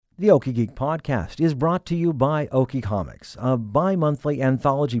The Okie Geek podcast is brought to you by Okie Comics, a bi-monthly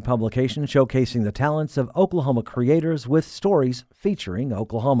anthology publication showcasing the talents of Oklahoma creators with stories featuring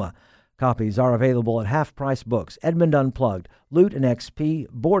Oklahoma. Copies are available at Half Price Books, Edmond Unplugged, Loot and XP,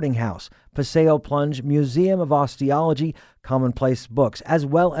 Boarding House, Paseo Plunge, Museum of Osteology, Commonplace Books, as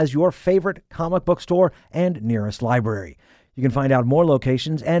well as your favorite comic book store and nearest library. You can find out more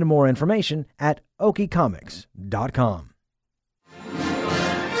locations and more information at okiecomics.com.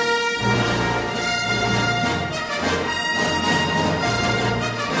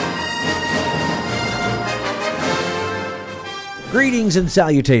 Greetings and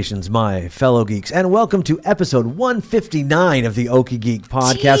salutations, my fellow geeks, and welcome to episode 159 of the Okie Geek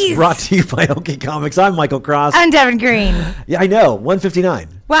podcast, Jeez. brought to you by Okie Comics. I'm Michael Cross. I'm Devin Green. Yeah, I know, 159.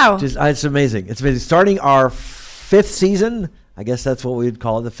 Wow. It's amazing. It's amazing. Starting our fifth season. I guess that's what we'd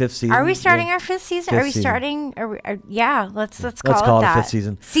call it, the fifth season. Are we starting our fifth season? Fifth Are we season. starting? Let's call call it that. fifth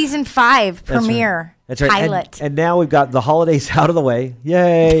season. Season 5 That's premiere. That's right. Pilot. And now we've got the holidays out of the way.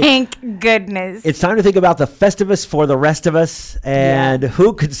 Yay. Thank goodness. It's time to think about the Festivus for the rest of us, and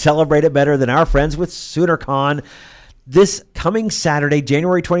who could celebrate it better than our friends with SoonerCon. This coming Saturday,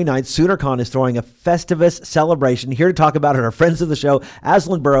 January 29th, SoonerCon is throwing a Festivus celebration. Here to talk about it are friends of the show,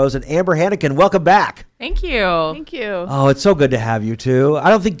 Aslan Burrows and Amber Hannikin. Welcome back. Thank you. Thank you. Oh, it's so good to have you two. I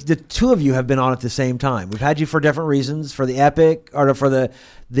don't think the two of you have been on at the same time. We've had you for different reasons, for the Epic, or for the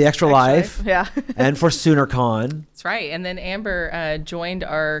Extra Life, Yeah. and for SoonerCon. That's right. And then Amber joined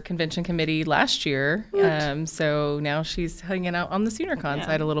our convention committee last year. So now she's hanging out on the SoonerCon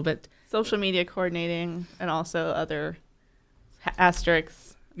side a little bit. Social media coordinating and also other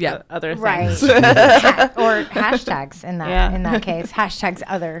asterisks. Yeah. Other right. things. Or hashtags in that Yeah. in that case. Hashtags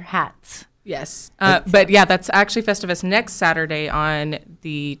other hats. Yes. But yeah, that's actually Festivus next Saturday on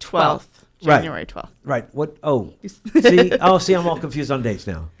the 12th. Right. January 12th. Right. What? Oh, see, I'm all confused on dates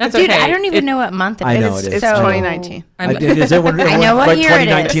now. That's Dude, okay. I don't even know what month it is. I know it is. It's So- 2019. Is everyone I know what write year it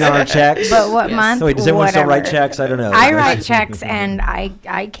 2019 is. on our checks? But what Yes. month? So wait, does everyone still write whatever. checks? I don't know. I write checks, and I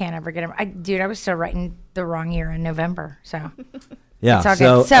can't ever get them. Dude, I was still writing the wrong year in November. So Yeah. It's all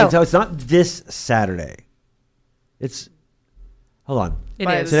So, good. So- so it's not this Saturday. It's hold on. It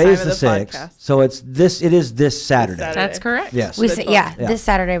By is. the Today time is of the the 6th. podcast. So it's this. It is this Saturday. Saturday. That's correct. Yes. we The said, 12th. Yeah. this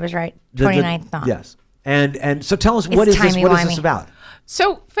Saturday was right. 29th not. Yes. And so tell us It's what is this? What is timey-wimey. this about?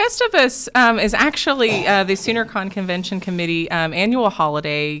 So Festivus is actually the SoonerCon Convention Committee annual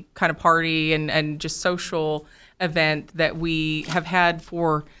holiday kind of party and just social event that we have had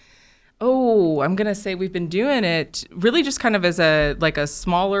for, I'm going to say we've been doing it really just kind of as a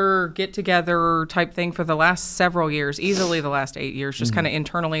smaller get-together type thing for the last several years, easily the last 8 years, just kind of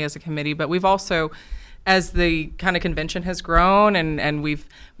internally as a committee. But we've also, as the kind of convention has grown and we've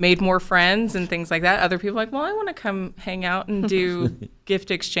made more friends and things like that, other people are like, well, I want to come hang out and do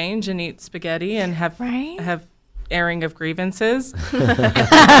gift exchange and eat spaghetti and have airing of grievances.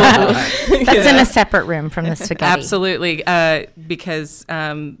 That's in a separate room from the spaghetti. Absolutely, because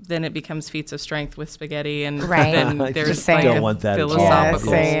then it becomes feats of strength with spaghetti, and Right. then Just there's saying. like Don't a want that at all. philosophical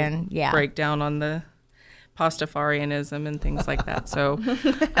saying, yeah. breakdown on the Pastafarianism and things like that. So,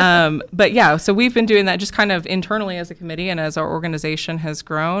 but yeah, so we've been doing that just kind of internally as a committee, and as our organization has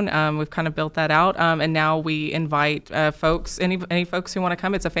grown, we've kind of built that out, and now we invite folks, any folks who want to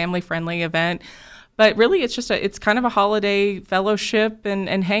come. It's a family-friendly event. But really, it's kind of a holiday fellowship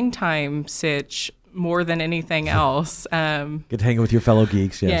and hang time sitch more than anything else. Good hanging with your fellow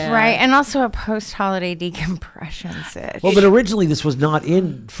geeks. Yes. Yeah. Right, and also a post-holiday decompression sitch. Well, but originally this was not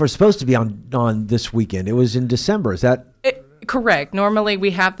supposed to be on this weekend. It was in December. Is that Correct. Normally,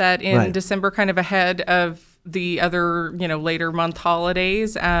 we have that in Right. December, kind of ahead of the other, later month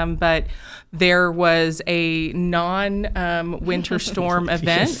holidays. But there was a non-winter storm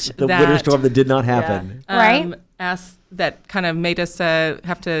event the winter storm that did not happen? Right. That kind of made us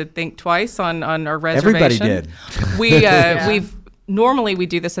have to think twice on our reservation. Everybody did. We've normally we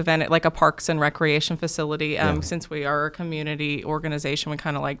do this event at like a parks and recreation facility. Since we are a community organization, we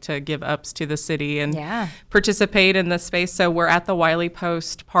kind of like to give ups to the city and participate in the space. So we're at the Wiley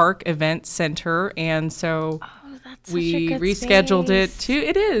Post Park Event Center, and so we rescheduled it to.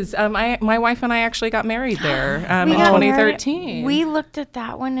 It is. My wife and I actually got married there in 2013. We looked at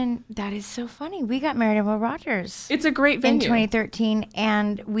that one, and that is so funny. We got married at Will Rogers. It's a great in venue. 2013,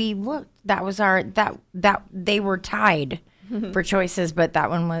 and we looked. That was our that they were tied for choices, but that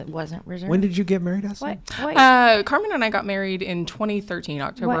one wasn't reserved. When did you get married, Ashley? What? Carmen and I got married in 2013,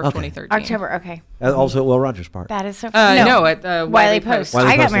 October What? of Okay. 2013. October. Okay. Also at Will Rogers Park. That is so. No, at Wiley Post. Wiley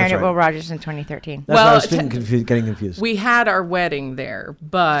I got Post, married that's at right. Will Rogers in 2013. That's why I was Well, getting confused. We had our wedding there,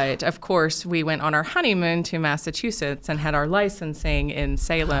 but of course we went on our honeymoon to Massachusetts and had our licensing in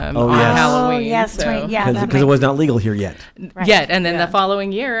Salem Oh, on yes. Halloween. Oh yes, so- yeah. Because it was not legal here yet. Right. Yet, and then Yeah. the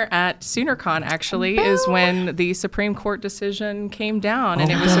following year at SoonerCon actually is when the Supreme Court decision came down, and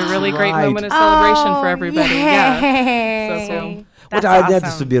it was a really great right. moment of celebration for everybody. Yeah. Yay. So- That's That's awesome.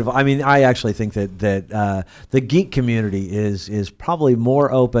 just beautiful. I mean, I actually think that the geek community is probably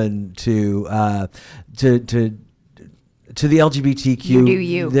more open to the LGBTQ You do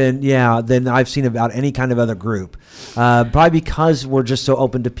you. than I've seen about any kind of other group. Probably because we're just so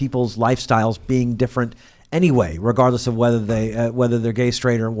open to people's lifestyles being different anyway, regardless of whether they're gay,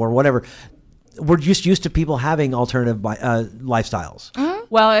 straight, or whatever. We're just used to people having alternative lifestyles.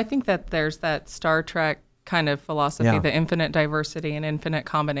 Well, I think that there's that Star Trek kind of philosophy, Yeah. the infinite diversity and infinite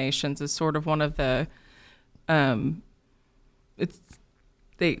combinations is sort of one of the, it's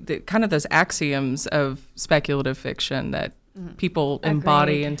the kind of those axioms of speculative fiction that people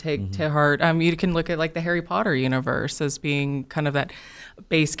embody Agreed. and take to heart. You can look at like the Harry Potter universe as being kind of that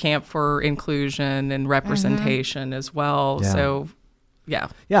base camp for inclusion and representation as well. Yeah. So, yeah,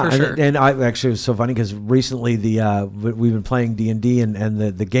 Yeah, for sure. and I actually it was so funny because recently we've been playing D&D and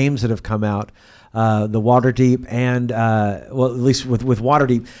the games that have come out, the Waterdeep and well, at least with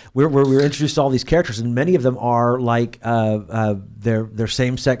Waterdeep, we're introduced to all these characters, and many of them are like they're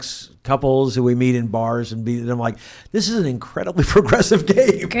same sex couples who we meet in bars and I'm like, this is an incredibly progressive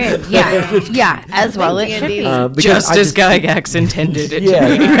game. Good. Yeah. Yeah. As well it should be. Because just I as Gygax intended it Yeah.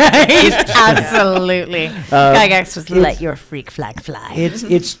 to be. Right. Absolutely. Gygax was let your freak flag fly.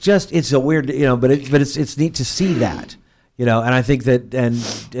 it's a weird, but it's neat to see that, and I think that and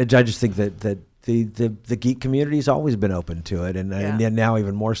I just think that the geek community has always been open to it, and now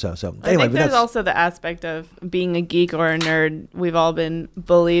even more so. So I anyway, think but there's that's also the aspect of being a geek or a nerd. We've all been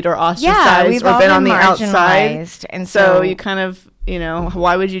bullied or Yeah, ostracized we've or all been been on the outside. marginalized, and So you kind of,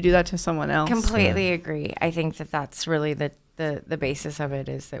 why would you do that to someone else? completely agree. I think that that's really the basis of it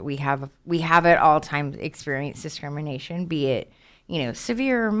is that we have at all times experienced discrimination, be it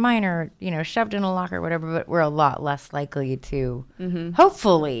severe or minor, shoved in a locker, whatever. But we're a lot less likely to,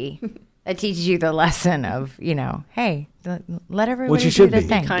 hopefully, that teaches you the lesson of hey, let everybody you do should their be.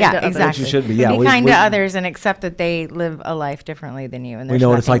 thing. Be kind Yeah, to others. exactly. Which you should be, yeah. Be We- kind we- to others and accept that they live a life differently than you. And we there's know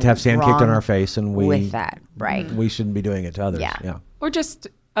what it's like to have nothing sand kicked on wrong our face, and we with that, right? we shouldn't be doing it to others. Yeah. Or just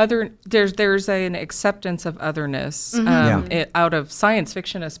there's an acceptance of otherness Yeah. out of science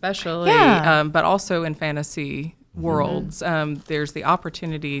fiction especially, Yeah. but also in fantasy worlds. There's the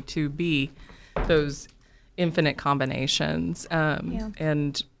opportunity to be those infinite combinations,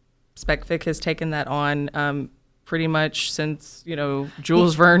 and SpecFic has taken that on pretty much since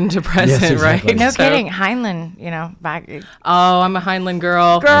Jules Verne to present, exactly. right? No So- kidding. Heinlein, back. Oh, I'm a Heinlein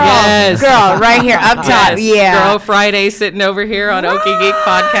girl. Girl, Yes. girl, right here up top. Yes. Yeah. Girl Friday sitting over here on Okie Geek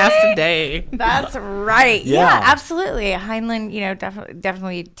Podcast today. That's right. Yeah. Yeah, absolutely. Heinlein,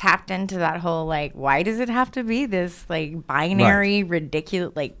 definitely tapped into that whole why does it have to be this binary,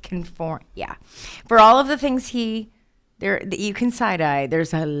 ridiculous, conform? Yeah, for all of the things that you can side eye.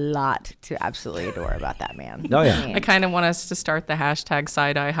 There's a lot to absolutely adore about that man. Oh, yeah. I kind of want us to start the hashtag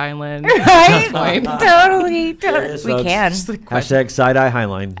side-eye Heinlein. Right? Totally. Yes, We so can. Hashtag side eye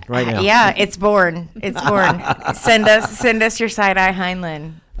Heinlein right now. Yeah, it's born. It's born. Send us your side eye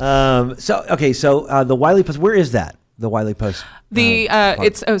Heinlein. So the Wiley Post. Where is that? The Wiley Post.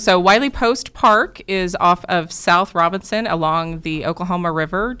 So Wiley Post Park is off of South Robinson along the Oklahoma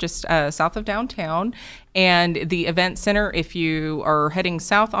River, just south of downtown. And the event center, if you are heading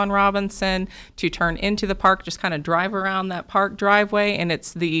south on Robinson to turn into the park, just kind of drive around that park driveway, and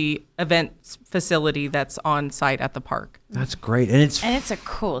it's the event facility that's on site at the park. That's great, and it's And it's a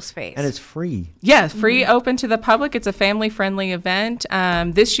cool space. and it's free. Yeah, free, open to the public. It's a family-friendly event.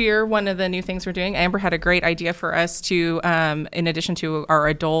 This year, one of the new things we're doing, Amber had a great idea for us to, in addition to our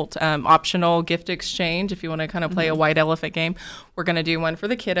adult optional gift exchange, if you want to kind of play a white elephant game, we're going to do one for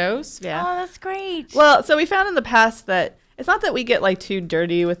the kiddos. Yeah. Oh, that's great. Well, so we found in the past that it's not that we get too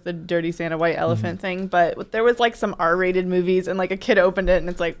dirty with the Dirty Santa White Elephant thing, but there was some R-rated movies and a kid opened it and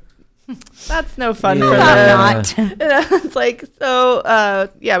it's that's no fun for Yeah. them. Not. It's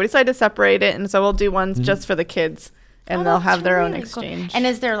we decided to separate it, and so we'll do ones just for the kids, and they'll have their own exchange. And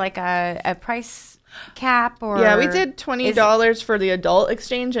is there a price cap or? Yeah, we did $20 for the adult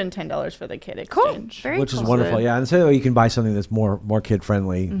exchange and $10 for the kid exchange. Very Which is cool. wonderful, yeah. And so you can buy something that's more kid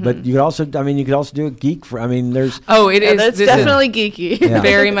friendly, but you could also, you could also do a geek for. I mean, there's Oh, it is. That's this is definitely geeky. Yeah.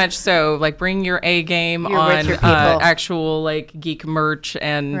 very much so. Like, bring your A game You're with on your people. actual like geek merch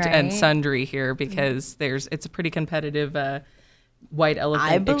and Right. sundry here, because it's a pretty competitive white I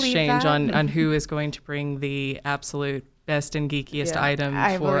elephant believe exchange that. on who is going to bring the absolute best and geekiest Yeah. item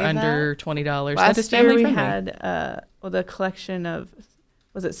I for believe under $20. That is Last year family we friendly. had the collection of,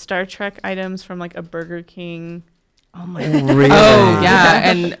 was it Star Trek items from like a Burger King Oh my. really. Oh yeah,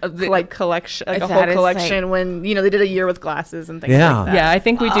 and like collection, like a That whole is, collection when they did a year with glasses and things Yeah. like that. yeah, I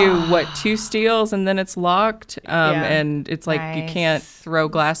think we do 2 steals and then it's locked, Yeah. and it's like you can't Nice. throw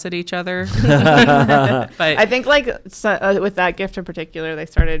glass at each other. But I think with that gift in particular, they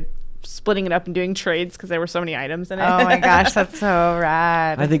started splitting it up and doing trades because there were so many items in it. Oh my gosh, that's so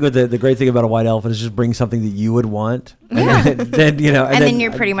rad. I think the great thing about a white elephant is just bring something that you would want, and then and then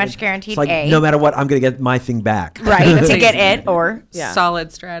you're pretty much guaranteed It's like A. no matter what, I'm going to get my thing back. Right, to get it or Yeah.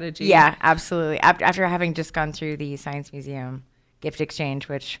 solid strategy. yeah, absolutely. After having just gone through the Science Museum gift exchange,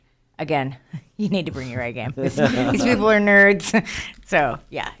 which again, you need to bring your A game. These people are nerds, so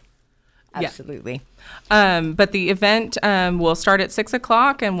yeah, absolutely. But the event will start at 6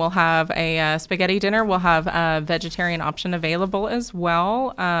 o'clock, and we'll have a spaghetti dinner. We'll have a vegetarian option available as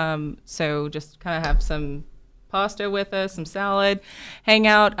well. So just kind of have some pasta with us, some salad, hang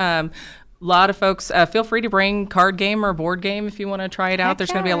out. A lot of folks, feel free to bring card game or board game if you want to try it out. Heck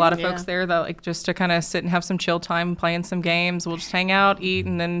There's going to be a lot of yeah. folks there that like just to kind of sit and have some chill time playing some games. We'll just hang out, eat,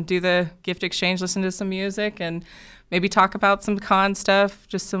 and then do the gift exchange, listen to some music, and maybe talk about some con stuff,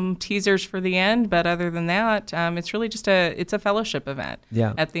 just some teasers for the end. But other than that, it's really just it's a fellowship event.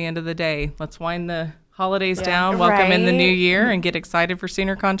 Yeah. At the end of the day, let's wind the holidays Yeah. down, welcome in the new Right. year, and get excited for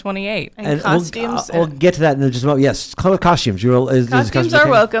SoonerCon 28. And costumes. We'll get to that in just a moment. Yes, costumes. Costumes are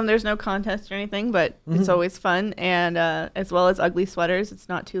welcome. There's no contest or anything, but it's always fun. And as well as ugly sweaters. It's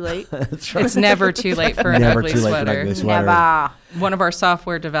not too late. That's right. It's never too late for an Never ugly too late for an sweater. ugly sweater. Never. One of our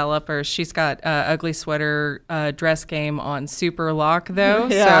software developers, she's got ugly sweater dress game on super lock though.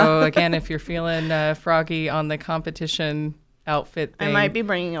 Yeah. So again, if you're feeling froggy on the competition outfit thing, I might be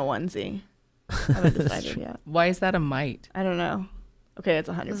bringing a onesie. I haven't decided yet. why is that a might? I don't know. Okay, it's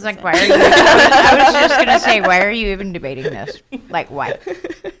 100%. It's like, why are you? I was just gonna say, why are you even debating this? Like, why?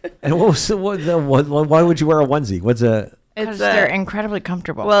 And why would you wear a onesie? What's a Because It's they're a, incredibly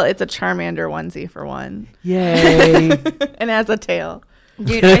comfortable. well, it's a Charmander onesie for one, yay? and it has a tail.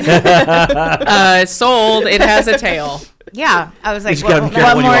 Dude, I- Sold. It has a tail. yeah, I was like, just gotta what, be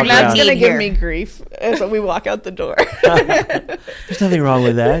careful what when you more walk do around. you That's need gonna give here? me grief as we walk out the door. There's nothing wrong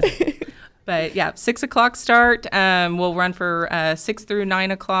with that. But yeah, 6 o'clock start. We'll run for 6 through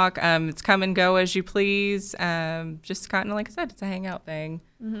 9 o'clock. It's come and go as you please. Just kind of like I said, it's a hangout thing.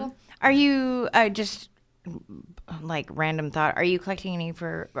 Cool. Are you just like random thought? Are you collecting any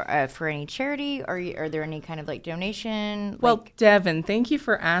for any charity? Are there any kind of like donation? Well, like, Devin, thank you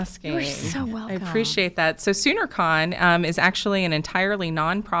for asking. You're so I welcome. appreciate that. So SoonerCon is actually an entirely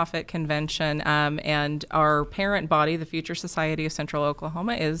nonprofit convention, and our parent body, the Future Society of Central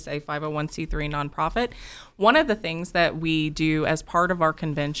Oklahoma, is a 501c3 nonprofit. One of the things that we do as part of our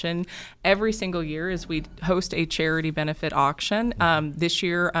convention every single year is we host a charity benefit auction. This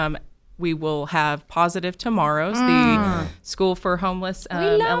year, we will have Positive Tomorrows, the school for homeless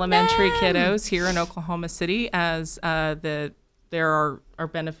elementary kiddos here in Oklahoma City, as they're our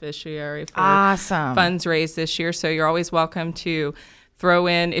beneficiary for awesome. funds raised this year. So you're always welcome to throw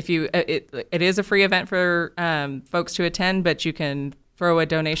in if you. It is a free event for folks to attend, but you can throw a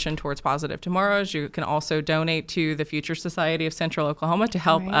donation towards Positive Tomorrows. You can also donate to the Future Society of Central Oklahoma to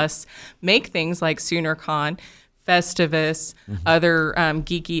help us make things like SoonerCon, Festivus, other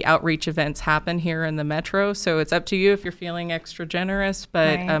geeky outreach events happen here in the metro. So it's up to you if you're feeling extra generous,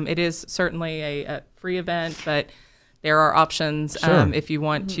 but Right. it is certainly a free event, but there are options Sure. if you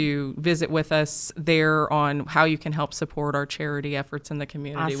want to visit with us there on how you can help support our charity efforts in the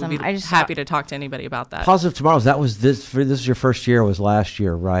community. Awesome. We'd be I just happy to talk to anybody about that. Positive Tomorrows. That was this is your first year. Was last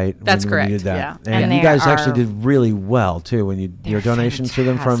year, right? That's when correct. you did that. Yeah. And And you they guys actually are- did really well too. When your They're donations to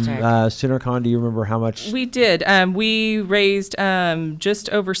them from fantastic. SoonerCon. Do you remember how much? We did. We raised just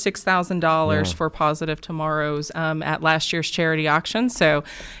over $6,000 for Positive Tomorrows at last year's charity auction. So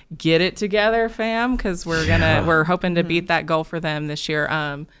get it together, fam, because we're hoping to beat that goal for them this year.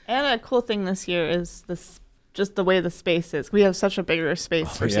 And a cool thing this year is just the way the space is. We have such a bigger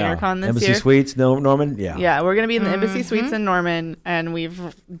space for SoonerCon this Embassy year. Suites, no, Norman. Yeah. Yeah, we're going to be in the Embassy Suites in Norman, and we've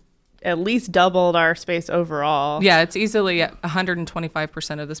at least doubled our space overall. Yeah, it's easily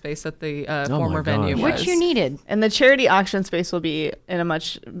 125% of the space that the former venue was. Which you needed. And the charity auction space will be in a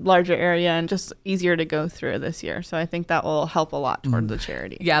much larger area and just easier to go through this year. So I think that will help a lot toward the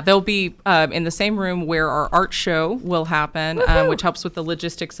charity. Yeah, they'll be in the same room where our art show will happen, which helps with the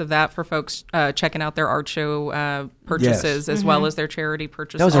logistics of that for folks checking out their art show purchases as well as their charity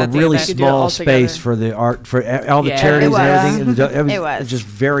purchases. That was a at the really event. small space for the art, for all the Yeah, charities it was. and everything. It was. just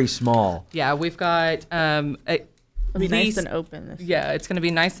very small. Yeah, we've got It'll be nice and open this year. Yeah, it's going to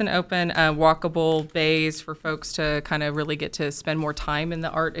be nice and open, walkable bays for folks to kind of really get to spend more time in the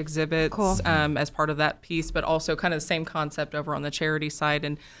art exhibits as part of that piece, but also kind of the same concept over on the charity side.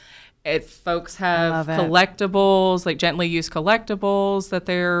 And if folks have collectibles, like gently used collectibles that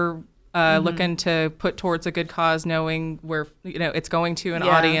they're looking to put towards a good cause, knowing where it's going to an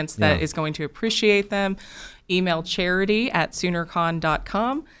audience that is going to appreciate them, email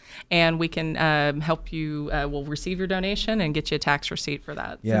charity@SoonerCon.com. And we can help you. We'll receive your donation and get you a tax receipt for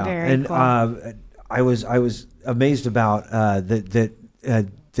that. Yeah, Very and cool. I was amazed about that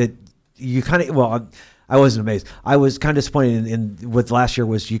you kind of I wasn't amazed. I was kind of disappointed in with last year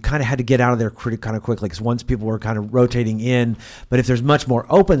was you kind of had to get out of there kind of quickly because once people were kind of rotating in. But if there's much more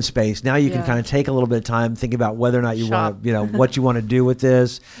open space, now you can kind of take a little bit of time, think about whether or not you want to, what you want to do with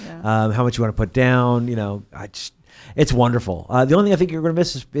this, how much you want to put down. It's wonderful. The only thing I think you're going to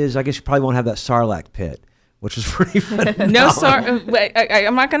miss is I guess you probably won't have that Sarlacc pit, which was pretty fun. No,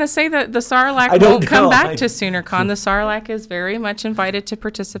 I'm not going to say that the Sarlacc won't come back to SoonerCon. The Sarlacc is very much invited to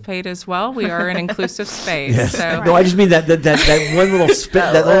participate as well. We are an inclusive space. Yes. So. No, I just mean that one little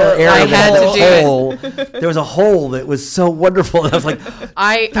that little area. I had to do hole. There was a hole that was so wonderful. And I was like,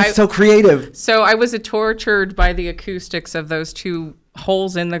 that's so creative. So I was tortured by the acoustics of those two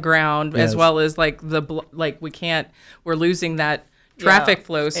holes in the ground, as well as we're losing that traffic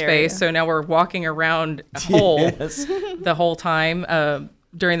flow space. Area. So now we're walking around a hole the whole time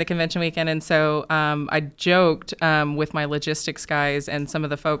during the convention weekend. And so I joked with my logistics guys and some of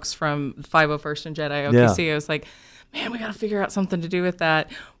the folks from 501st and Jedi OKC. I was like, man, we got to figure out something to do with that.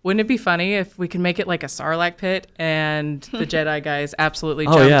 Wouldn't it be funny if we could make it like a Sarlacc pit? And the Jedi guys absolutely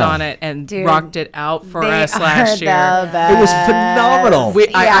jumped on it and rocked it out for us last year. It was phenomenal.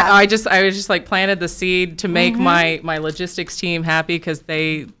 I was just like planted the seed to make my logistics team happy because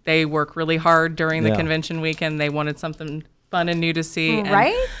they work really hard during the convention weekend. They wanted something fun and new to see.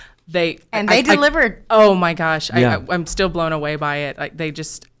 Right? They delivered. Oh my gosh. I'm still blown away by it. They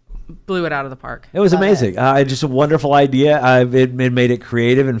just blew it out of the park. It was amazing. Just a wonderful idea. It made it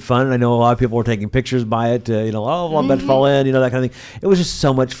creative and fun. And I know a lot of people were taking pictures by it. I'll bet fall in. That kind of thing. It was just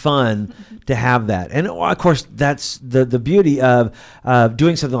so much fun to have that. And of course, that's the beauty of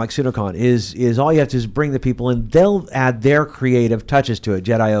doing something like SoonerCon is all you have to do is bring the people in. They'll add their creative touches to it.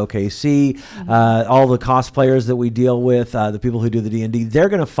 Jedi OKC, all the cosplayers that we deal with, the people who do the D&D, they're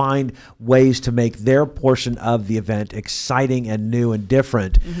going to find ways to make their portion of the event exciting and new and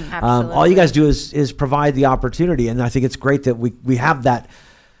different. All you guys do is provide the opportunity, and I think it's great that we have that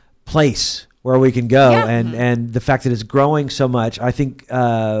place where we can go, and the fact that it's growing so much. I think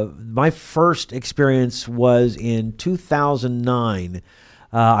my first experience was in 2009.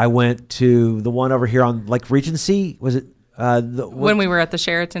 I went to the one over here on Regency. Was it when we were at the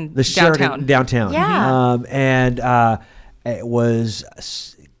Sheraton downtown? Yeah, and it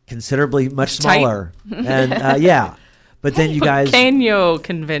was considerably much smaller, and But then you guys Volcano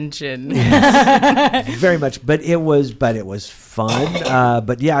convention. Very much, but it was fun.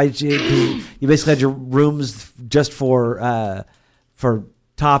 But yeah, you basically had your rooms just for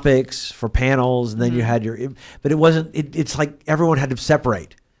topics, for panels, and then you had but it wasn't. It's like everyone had to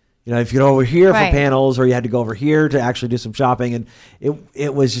separate. If you go over here for panels, or you had to go over here to actually do some shopping, and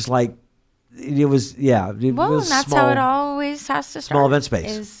it was just like. It was that's small, how it always has to start. Small event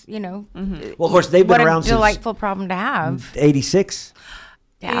space. Is Well, of course, they've been around since delightful problem to have. 86.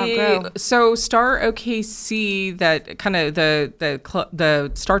 So Star OKC, that kind of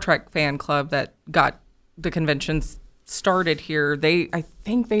the Star Trek fan club that got the conventions started here. I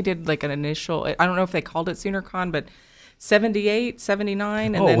think they did like an initial. I don't know if they called it SoonerCon, but 78,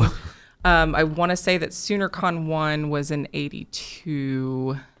 79, and then I want to say that SoonerCon 1 was in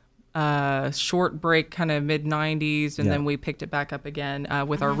 82. Short break, kind of mid 90s, and then we picked it back up again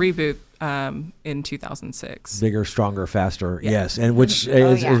with our reboot in 2006. Bigger, stronger, faster, yes, and which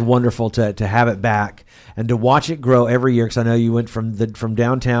is wonderful to have it back and to watch it grow every year. Because I know you went from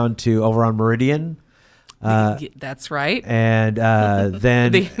downtown to over on Meridian. That's right. And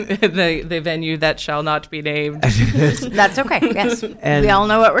then the venue that shall not be named. That's okay. Yes. And- we all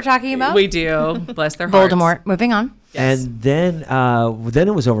know what we're talking about. We do. Bless their hearts. Voldemort. Moving on. Yes. And then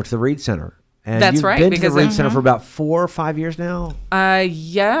it was over to the Reed Center. And That's you've right, been to because the Reed Center for about 4 or 5 years now.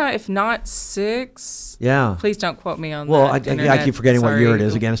 Yeah, if not 6. Yeah. Please don't quote me on Well, that. I internet. keep forgetting what Sorry. year it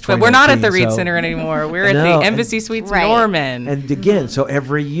is. Again, it's But we're not at the 2019, Reed so- Center anymore. We're at No, the and- Embassy Suites Right. Norman. And again, so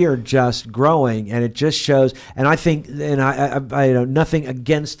every year just growing, and it just shows. And I think, and I you know, nothing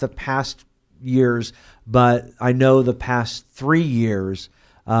against the past years, but I know the past 3 years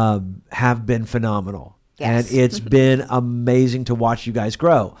have been phenomenal. Yes. And it's been amazing to watch you guys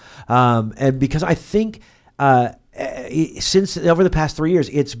grow. And because I think since over the past 3 years,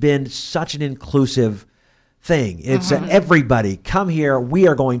 it's been such an inclusive thing. It's everybody come here. We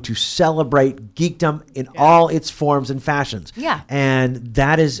are going to celebrate geekdom in all its forms and fashions. Yeah. And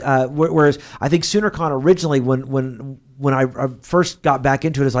that is whereas I think SoonerCon originally when I first got back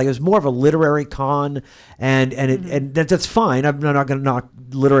into it, it's like it was more of a literary con, and that's fine. I'm not going to knock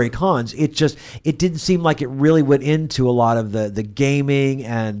literary cons. It didn't seem like it really went into a lot of the gaming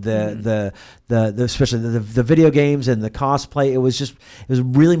and the especially the video games and the cosplay. It was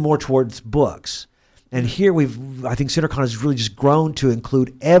really more towards books. And here I think SoonerCon has really just grown to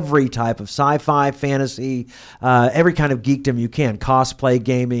include every type of sci-fi, fantasy, every kind of geekdom you can, cosplay,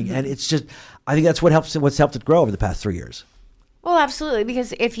 gaming, and it's just, I think that's what's helped it grow over the past 3 years. Well, absolutely.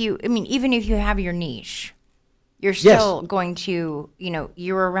 Because even if you have your niche, you're still going to,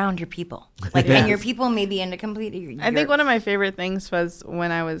 you're around your people. Like, and your people may be into completely. I think one of my favorite things was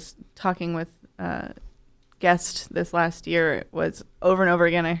when I was talking with guests this last year was over and over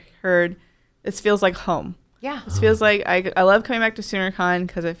again, I heard, this feels like home. Yeah. This feels like I love coming back to SoonerCon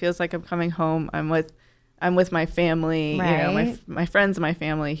because it feels like I'm coming home. I'm with my family, Right. my friends and my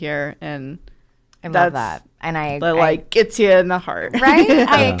family here, and I love that. And that gets you in the heart. Right?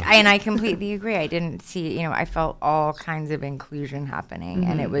 I completely agree. I didn't see, I felt all kinds of inclusion happening.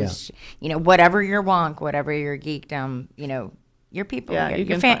 And it was, whatever your wonk, whatever your geekdom, your people, Yeah, here, you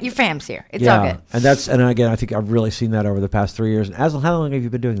your, can your fam's here. It's all good. And again, I think I've really seen that over the past 3 years. And Aslan, how long have you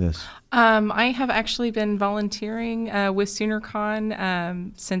been doing this? I have actually been volunteering with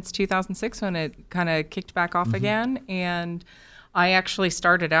SoonerCon since 2006 when it kind of kicked back off again. And I actually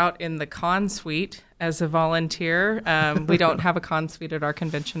started out in the con suite as a volunteer. We don't have a con suite at our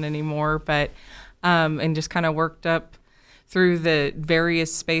convention anymore, but and just kind of worked up through the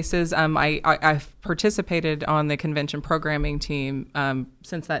various spaces. I've participated on the convention programming team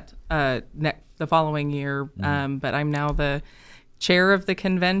since the following year, but I'm now the chair of the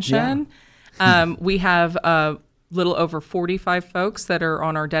convention. Yeah. We have a little over 45 folks that are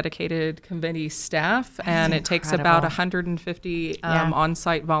on our dedicated committee staff, and it takes about 150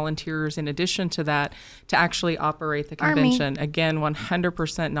 on-site volunteers in addition to that to actually operate the convention. Again, 100%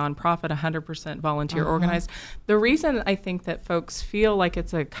 nonprofit, 100% volunteer organized. The reason I think that folks feel like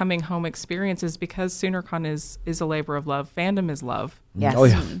it's a coming home experience is because SoonerCon is a labor of love. Fandom is love. Yes. Oh,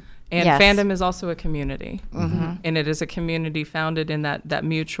 yeah. And fandom is also a community. And it is a community founded in that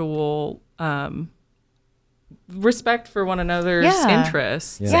mutual respect for one another's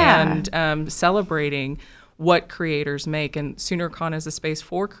interests and celebrating what creators make. And SoonerCon is a space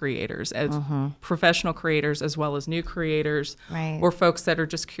for creators, as professional creators as well as new creators, or folks that are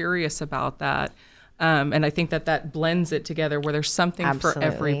just curious about that. And I think that blends it together where there's something for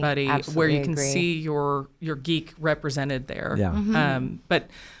everybody, where you can see your geek represented there. Yeah. But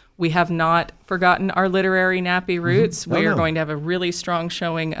we have not forgotten our literary nappy roots. We are going to have a really strong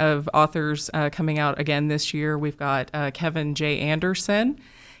showing of authors coming out again this year. We've got Kevin J. Anderson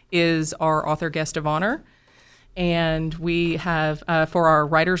is our author guest of honor. And we have, for our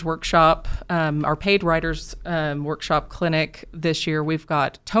writers workshop, our paid writers workshop clinic this year, we've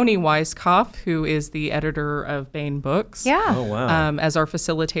got Tony Weiskopf, who is the editor of Baen Books. Yeah. Oh, wow. As our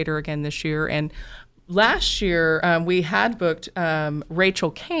facilitator again this year. And last year, we had booked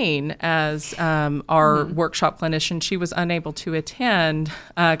Rachel Kane as our workshop clinician. She was unable to attend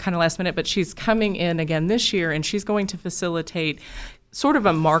kind of last minute, but she's coming in again this year, and she's going to facilitate sort of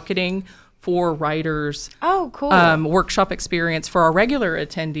a marketing for writers workshop experience for our regular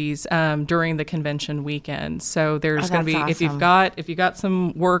attendees during the convention weekend. So there's going to be, awesome. if you got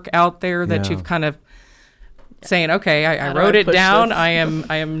some work out there that you've kind of saying, okay, I wrote it down. This? I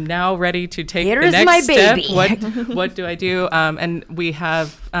am now ready to take Here's the next my step. baby. What do I do? And we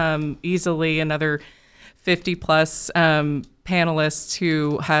have easily another 50 plus panelists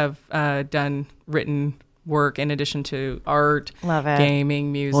who have done written work in addition to art, Love it.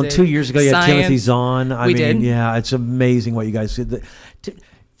 gaming, music. Well, 2 years ago, you had science. Timothy Zahn. I We mean, did. yeah, it's amazing what you guys did.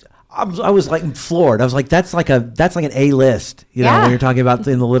 I was like floored. I was like, that's like an A-list, you know, Yeah. when you're talking about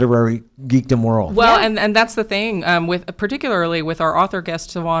in the literary geekdom world. Well, and that's the thing with particularly with our author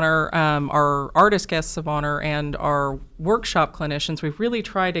guests of honor, our artist guests of honor, and our workshop clinicians. We've really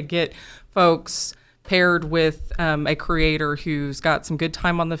tried to get folks paired with a creator who's got some good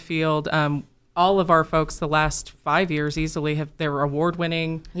time on the field. All of our folks the last 5 years easily they're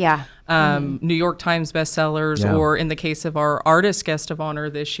award-winning. Yeah. New York Times bestsellers, Yeah. or in the case of our artist guest of honor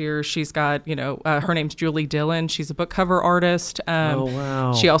this year, she's got, her name's Julie Dillon. She's a book cover artist. Oh,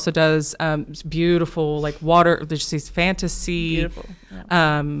 wow. She also does beautiful, like there's these fantasy Beautiful.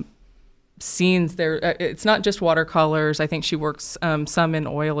 Yeah. scenes there. It's not just watercolors. I think she works some in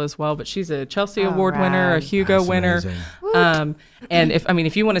oil as well, but she's a Chelsea Award winner, a rad. Hugo That's winner. amazing. And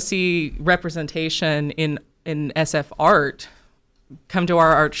if you want to see representation in SF art, come to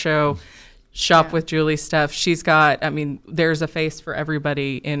our art show, shop with Julie stuff. She's got, there's a face for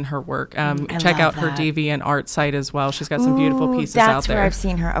everybody in her work. Check out love her that. DeviantArt site as well. She's got some beautiful pieces out That's there. where I've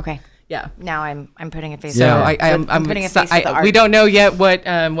seen her. Okay. Yeah. Now I'm putting a face. So with it. I'm putting a exci- face with the art. we don't know yet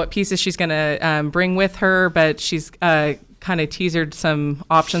what pieces she's going to bring with her, but she's kind of teasered some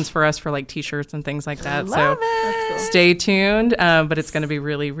options for us for like T-shirts and things like that. Love so it. stay tuned, but it's going to be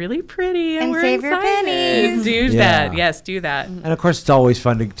really, really pretty. And we're save your excited. pennies. Do Yeah. that. Yes, do that. And of course, it's always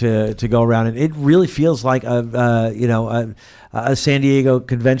fun to go around, and it really feels like a San Diego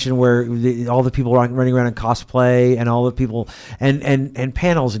convention where all the people running around in cosplay, and all the people and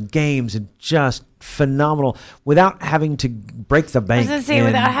panels and games, and just phenomenal without having to break the I bank. was gonna say,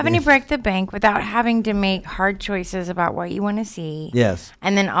 without having to break the bank, without having to make hard choices about what you want to see. Yes.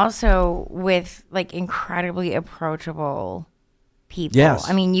 And then also with like incredibly approachable people. Yes.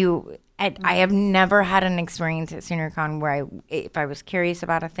 I mean, I have never had an experience at SoonerCon where if I was curious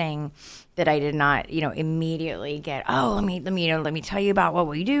about a thing, that I did not, immediately get, let me tell you about what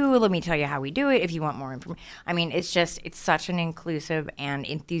we do. Let me tell you how we do it. If you want more information. I mean, it's such an inclusive and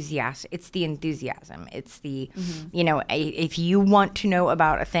enthusiastic. It's the enthusiasm. It's the, if you want to know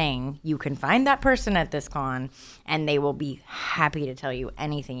about a thing, you can find that person at this con, and they will be happy to tell you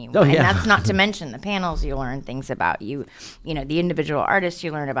anything you want. Oh, yeah. And that's not to mention the panels. You learn things about you, the individual artists.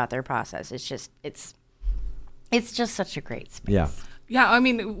 You learn about their process. It's just such a great space. Yeah. Yeah,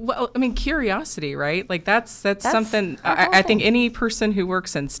 curiosity, right? Like that's something our whole I think thing. any person who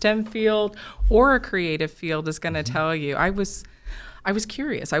works in STEM field or a creative field is going to tell you. I was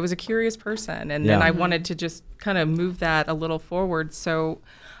curious. I was a curious person, and then Yeah. I wanted to just kind of move that a little forward. So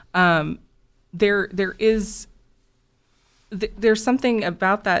there's something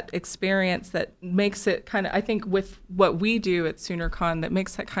about that experience that makes it kind of, I think, with what we do at SoonerCon, that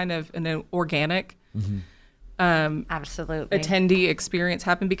makes that kind of an organic. Absolutely. Attendee experience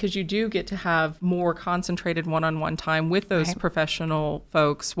happen, because you do get to have more concentrated one-on-one time with those Right. professional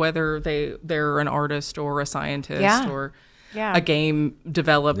folks, whether they're an artist or a scientist Yeah. or Yeah. a game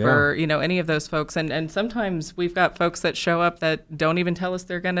developer, any of those folks. And sometimes we've got folks that show up that don't even tell us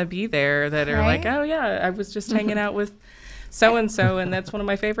they're going to be there, that are like, Right. oh yeah, I was just hanging out with so-and-so, and that's one of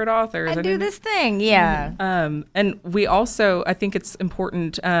my favorite authors. I do didn't- this thing. Yeah. and we also, I think it's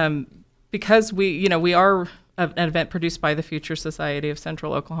important because we are an event produced by the Future Society of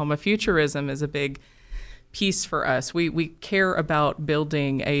Central Oklahoma. Futurism is a big piece for us. We care about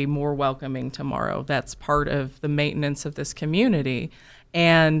building a more welcoming tomorrow. That's part of the maintenance of this community.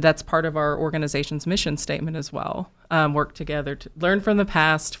 And that's part of our organization's mission statement as well. Work together to learn from the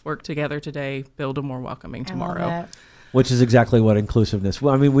past, work together today, build a more welcoming tomorrow. I love it. Which is exactly what inclusiveness.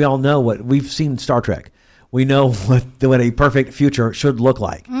 Well, I mean, we all know what we've seen Star Trek. We know what a perfect future should look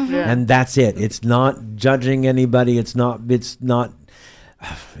like, Yeah. and that's it. It's not judging anybody. It's the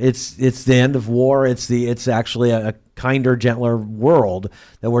end of war. It's actually a kinder, gentler world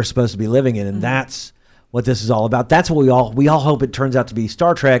that we're supposed to be living in, and that's what this is all about. That's what we all hope it turns out to be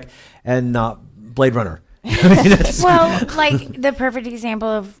Star Trek and not Blade Runner. Well, like the perfect example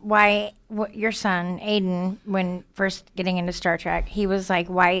of why your son, Aiden, when first getting into Star Trek, he was like,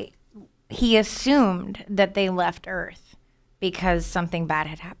 why he assumed that they left Earth because something bad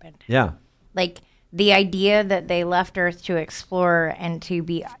had happened. Yeah. Like the idea that they left Earth to explore and to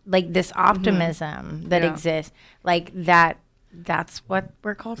be like this optimism that Yeah. exists, like that's what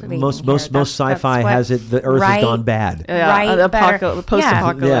we're cultivating. Most here. Sci-fi what- has it. The Earth has gone bad. Yeah, Right, the better.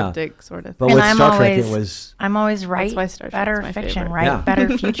 post-apocalyptic sort of But thing. with I'm Star Trek, it always- was I'm always right. why Star Trek's better my fiction, favorite. right? Yeah.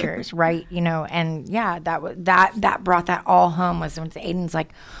 Better futures, right? And yeah, that brought that all home. Was when Aiden's like,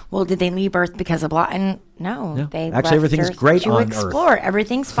 well, did they leave Earth because of blah? And no, Yeah. they Actually, left everything's Earth great to on Earth. explore.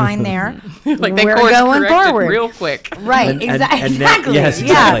 Everything's fine there. Like they We're course going corrected forward. real quick. Right, And- and- exactly. and now- yes,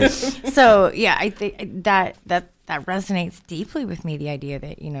 Yeah. exactly. So yeah, I think that's that resonates deeply with me. The idea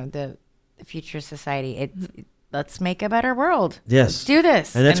that the future society, let's make a better world. Yes. Let's do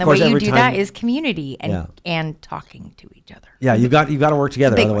this. And that's, the of course, way you every do time- that is community and talking to each other. Yeah, you've got to work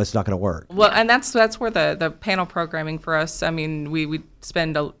together, big otherwise it's not going to work. Well, and that's where the panel programming for us. I mean, we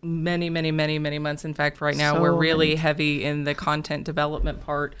spend many months. In fact, right now we're really heavy in the content development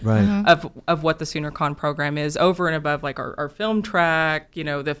part Right. of what the SoonerCon program is, over and above like our film track,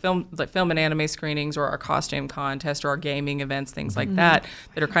 the film and anime screenings, or our costume contest, or our gaming events, things like that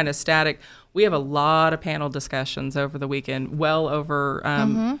are kind of static. We have a lot of panel discussions over the weekend, well over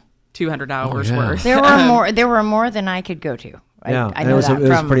 200 hours worth. There were more than I could go to. I And know it was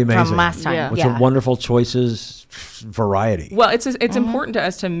that pretty amazing. from last time. Yeah. With some wonderful choices, variety. Well, it's important to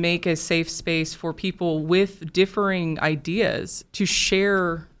us to make a safe space for people with differing ideas to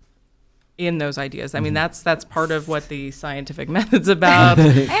share in those ideas. I mean, that's part of what the scientific method's about.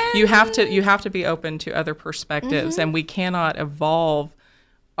 You have to be open to other perspectives, and we cannot evolve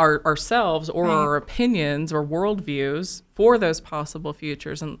ourselves or our opinions or worldviews for those possible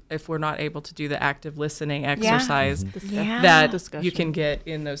futures, and if we're not able to do the active listening exercise that Discussion. you can get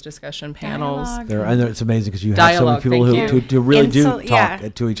in those discussion panels. It's amazing because you have so many Dialogue, people thank who really And do so-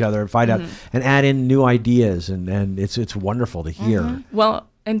 talk to each other and find out and add in new ideas, and it's wonderful to hear. Well,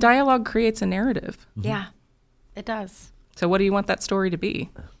 and dialogue creates a narrative. Yeah, it does. So what do you want that story to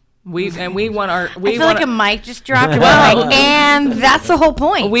be? We want our I feel like a mic just dropped. And that's the whole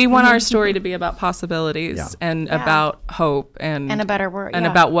point. we want our story to be about possibilities Yeah. and about hope and a better world. and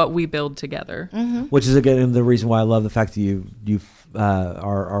about what we build together. Which is again the reason why I love the fact that you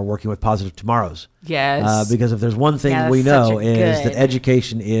are working with Positive Tomorrows. Yes. Because if there's one thing Yeah, we that's know such a is good- that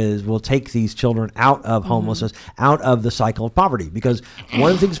education will take these children out of homelessness, out of the cycle of poverty. Because one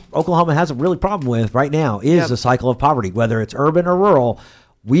of the things Oklahoma has a really problem with right now is the cycle of poverty, whether it's urban or rural.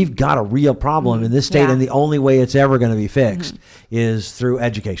 We've got a real problem in this state, Yeah. and the only way it's ever going to be fixed is through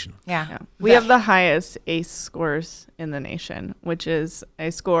education. Yeah. We have the highest ACE scores in the nation, which is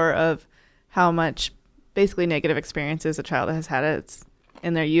a score of how much basically negative experiences a child has had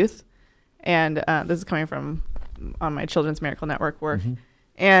in their youth. And this is coming from on my Children's Miracle Network work.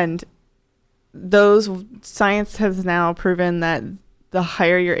 And science has now proven that the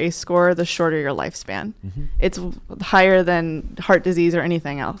higher your ACE score, the shorter your lifespan. It's higher than heart disease or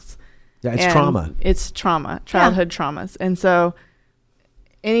anything else. Yeah, it's And trauma. It's trauma, childhood traumas. And so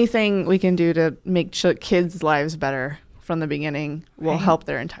anything we can do to make kids' lives better from the beginning will help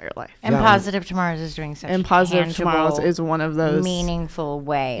their entire life. And Yeah. Positive Tomorrows is doing such And a Positive tangible, Tomorrows is one of those. meaningful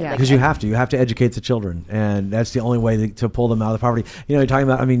way. Yeah. Because you have to educate the children, and that's the only way to pull them out of the poverty. You're talking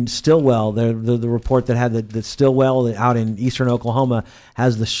about, Stillwell, the report that had that Stillwell out in eastern Oklahoma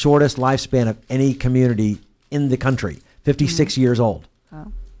has the shortest lifespan of any community in the country, 56 years old.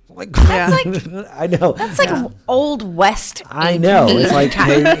 Like, I know. That's like Old West. I know. It's like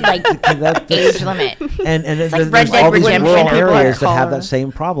age limit. And like there's Red Dead all these Redemption rural over areas that have there. that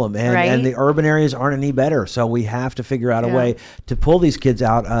same problem, and Right? the urban areas aren't any better. So we have to figure out a way to pull these kids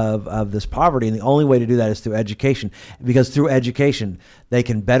out of this poverty, and the only way to do that is through education. Because through education, they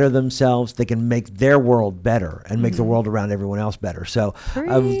can better themselves. They can make their world better and make the world around everyone else better. So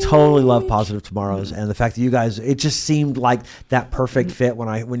I totally love Positive Tomorrows, and the fact that you guys, it just seemed like that perfect fit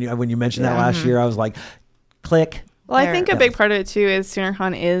when you mentioned that last year. I was like, click. Well, I think a big part of it too is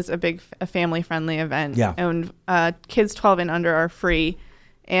SoonerCon is a family-friendly event. Yeah. And kids 12 and under are free.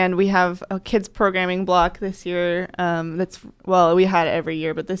 And we have a kids programming block this year. We had it every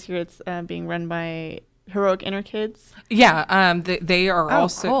year, but this year it's being run by Heroic Inner Kids. Yeah, they are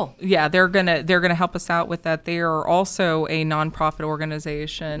also cool. Yeah, they're gonna help us out with that. They are also a nonprofit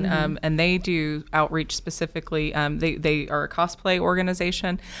organization, and they do outreach specifically. They are a cosplay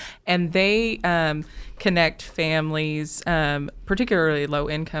organization, and they connect families, particularly low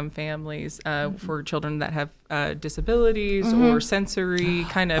income families, for children that have disabilities or sensory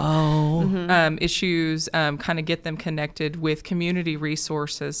kind of issues. Kind of get them connected with community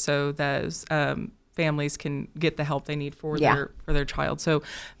resources so that families can get the help they need for their child. So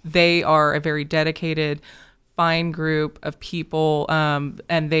they are a very dedicated, fine group of people,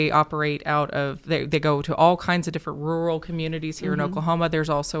 and they operate out of, they go to all kinds of different rural communities here in Oklahoma. There's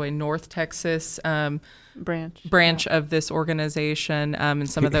also a North Texas branch of this organization, and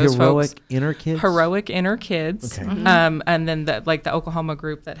some of those Heroic folks. Inner Kids? Heroic Inner Kids. Okay. And then the Oklahoma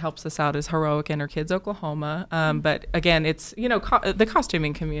group that helps us out is Heroic Inner Kids Oklahoma. But again, it's, the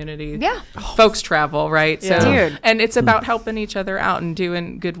costuming community. Yeah. Folks travel, right? Yeah. So, Dude. and it's about helping each other out and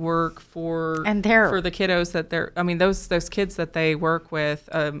doing good work for the kiddos that those kids that they work with,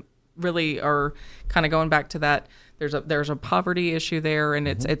 really are kind of going back to that. There's a poverty issue there, and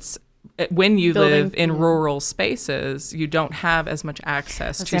it's when you Building- live in rural spaces, you don't have as much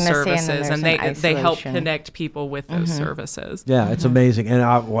access I was to gonna say, and then services, there's and an they help isolation. connect people with those services. Yeah, it's amazing,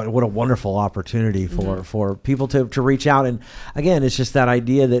 and what a wonderful opportunity for people to reach out. And again, it's just that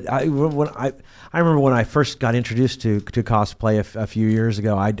idea that I remember when I first got introduced to cosplay a few years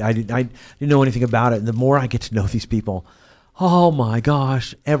ago. I didn't know anything about it, and the more I get to know these people, oh my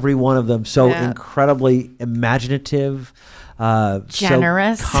gosh, every one of them so Yeah. incredibly imaginative.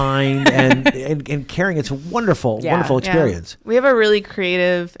 Generous. so kind and caring. It's a wonderful Yeah. experience. We have a really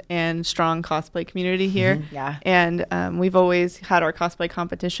creative and strong cosplay community here. Yeah. And we've always had our cosplay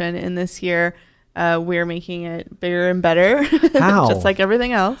competition. And this year, we're making it bigger and better. How? Just like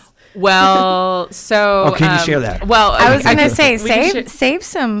everything else. Well, so Oh, can you share that? Well, I was gonna say we can save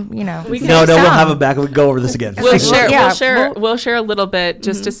some. We can- save No, we'll some. have it back. We'll go over this again. We'll share. Yeah, We'll share a little bit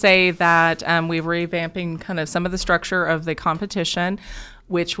just to say that we're revamping kind of some of the structure of the competition,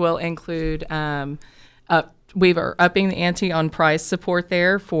 which will include we are upping the ante on prize support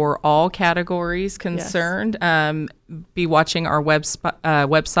there for all categories concerned. Be watching our website,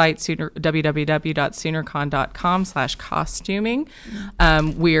 www.soonercon.com/costuming.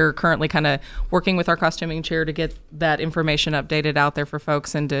 We're currently kind of working with our costuming chair to get that information updated out there for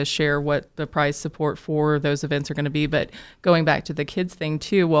folks and to share what the prize support for those events are going to be. But going back to the kids thing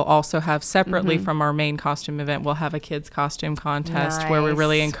too, we'll also have separately from our main costume event, we'll have a kids costume contest where we're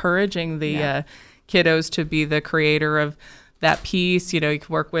really Nice. encouraging the kiddos to be the creator of that piece. You know, you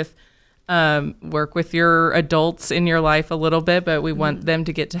can work with your adults in your life a little bit, but we want them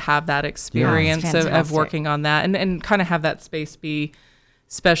to get to have that experience of fantastic. working on that and kind of have that space be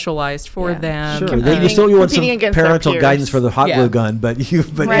specialized for them. Sure, Competing- you still want some competing against their parental peers. guidance for the hot Yeah. glue gun, but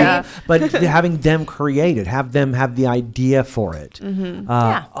Right. but having them create it, have them have the idea for it.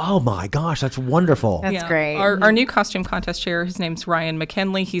 Yeah. Oh my gosh, that's wonderful. That's great. Our new costume contest chair, his name's Ryan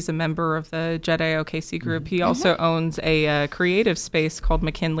McKinley. He's a member of the Jedi OKC group. He also owns a creative space called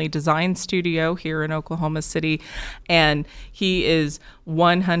McKinley Design Studio here in Oklahoma City. And he is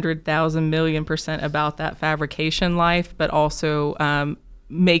 100,000,000,000% about that fabrication life, but also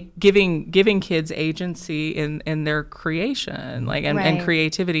giving kids agency in their creation, like and Right.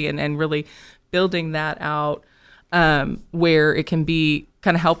 creativity, and really building that out where it can be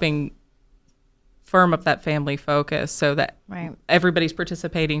kind of helping firm up that family focus so that Right. everybody's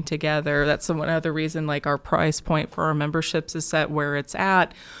participating together. That's one other reason, like our price point for our memberships is set where it's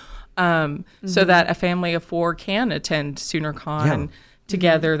at, so that a family of 4 can attend SoonerCon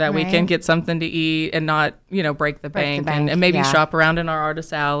together, that we can Right. get something to eat and not, break the bank, bank, and maybe yeah. shop around in our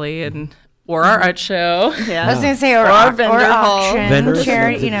artist alley or our art show. Yeah. I was gonna say, or our vendor hall. auction, Vendors,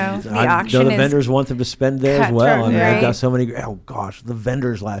 charity. The auction the is vendors want them to spend there as well. cutthroat, I mean, they've right? got so many. Oh gosh, the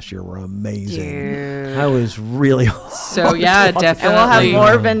vendors last year were amazing. Dude. I was really. So yeah, definitely. And we'll have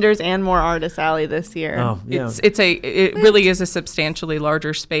more vendors and more artist alley this year. Oh, yeah. It really is a substantially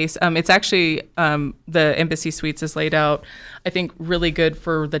larger space. It's actually the Embassy Suites is laid out, I think, really good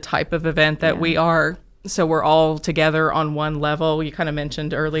for the type of event that we are. So we're all together on one level. You kind of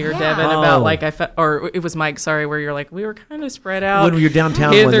mentioned earlier, Devin, about Oh. like or it was Mike. Sorry, where you're like we were kind of spread out When we were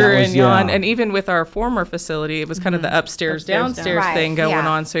downtown, when hither that was- and yon, yeah. and even with our former facility, it was kind of the upstairs downstairs Right, thing going yeah.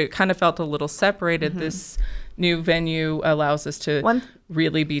 on. So it kind of felt a little separated. This new venue allows us to One-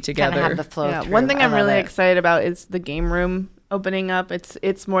 really be kind together. of have the flow. Yeah, through. one thing I I'm love really it. excited about is the game room opening up.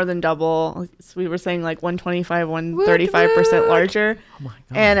 It's more than double. So we were saying like 125, 135% larger. Oh my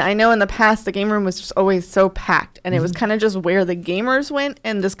God. And I know in the past the game room was just always so packed, and it was kind of just where the gamers went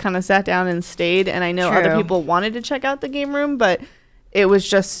and just kind of sat down and stayed. And I know other True. people wanted to check out the game room, but it was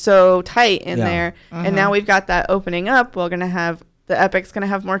just so tight in Yeah. there. And now we've got that opening up. We're gonna have the Epic's gonna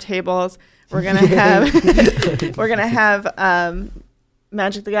have more tables. We're gonna have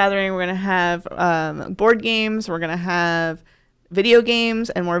Magic the Gathering. We're gonna have board games. We're gonna have video games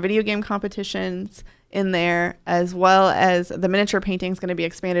and more video game competitions in there, as well as the miniature painting is going to be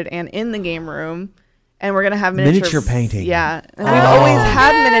expanded and in the game room. And we're going to have Miniature painting. Yeah. And we've always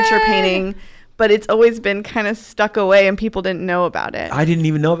had miniature painting, but it's always been kind of stuck away and people didn't know about it. I didn't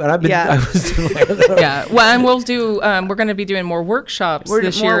even know about it. I've been. Yeah. I was. Yeah, well, and we'll do. We're going to be doing more workshops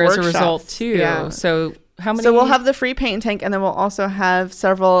this More year as a result workshops, too. yeah. So how many? So we'll have the free paint tank, and then we'll also have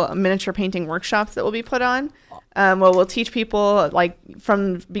several miniature painting workshops that will be put on. Well, we'll teach people like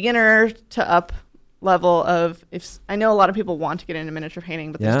from beginner to up level of I know a lot of people want to get into miniature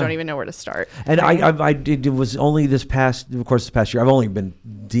painting, but they just Yeah. don't even know where to start. And I did. It was only this past year. I've only been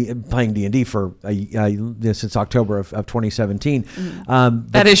playing D&D for since October of 2017.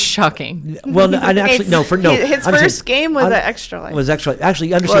 that is shocking. Well, no, and actually, no. His I'm first saying- game was I'm- at Extra Life. Was actually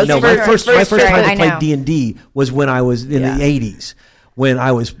understand. Well, No, it's my first first time try. I I played know. D&D was when I was in Yeah. the 80s. when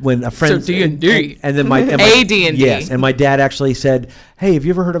a friend. So D&D. And then my D&D. Yes, and my dad actually said, "Hey, have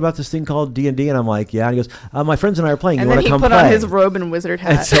you ever heard about this thing called D&D?" And I'm like, "Yeah." And he goes, "My friends and I are playing. And you then want to he come put play?" on his robe and wizard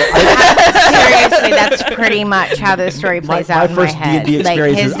hat. So Seriously, that's pretty much how the story plays my out in my first head. D&D Like,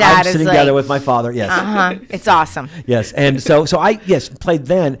 experience his is dad I'm is sitting like, together with my father. Yes. It's awesome. Yes, and so I played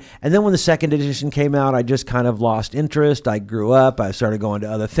then, and then when the second edition came out, I just kind of lost interest. I grew up, I started going to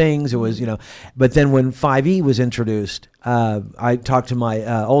other things. It was but then when 5e was introduced, I talked to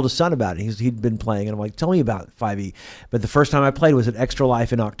my oldest son about it. He'd been playing, and I'm like, "Tell me about 5e." But the first time I played was at Extra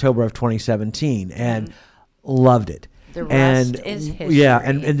Life in October of 2017, and loved it. The rest is history. Yeah,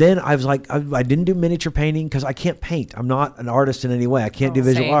 and then I was like, I didn't do miniature painting because I can't paint. I'm not an artist in any way. I can't do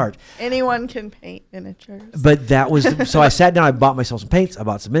visual same. art. Anyone can paint miniatures. But that was so I sat down. I bought myself some paints. I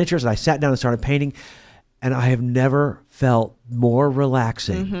bought some miniatures, and I sat down and started painting. And I have never felt more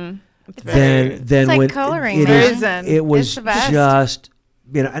relaxing than It's like when coloring, it man. is. Zen. It was It's the best. just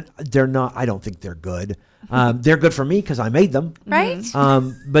and they're not. I don't think they're good. They're good for me because I made them. Right?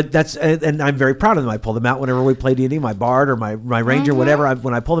 But that's and I'm very proud of them. I pull them out whenever we play D&D, my bard or my ranger, whatever.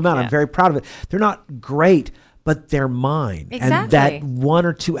 When I pull them out, I'm very proud of it. They're not great, but they're mine. And Exactly. that 1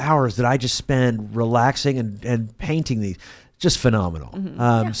 or 2 hours that I just spend relaxing and painting these, just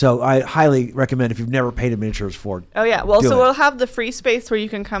phenomenal. So I highly recommend if you've never painted miniatures for. Oh yeah. Well, do so it. we'll have the free space where you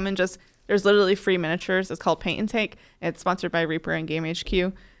can come and there's literally free miniatures. It's called Paint and Take. It's sponsored by Reaper and Game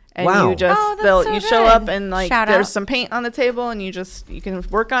HQ. And Wow. you just Oh, that's so you show good. up and like Shout there's out. some paint on the table and you can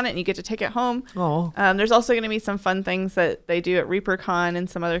work on it and you get to take it home. Oh. There's also going to be some fun things that they do at ReaperCon and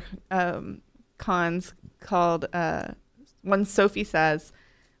some other cons called one Sophie says.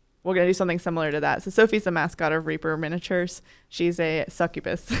 We're going to do something similar to that. So Sophie's the mascot of Reaper Miniatures. She's a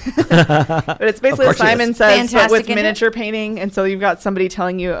succubus. But it's basically course she is. Simon Says, but Fantastic with input. miniature painting. And so you've got somebody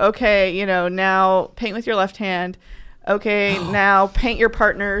telling you, okay, now paint with your left hand. Okay, now paint your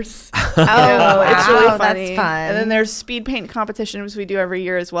partners. Oh, It's really wow, funny. that's fun. And then there's speed paint competitions we do every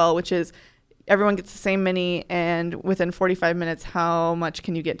year as well, which is everyone gets the same mini, and within 45 minutes, how much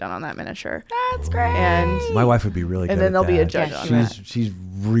can you get done on that miniature? That's great. And My wife would be really good. And then at there'll be a that. judge Yeah, on she that. She's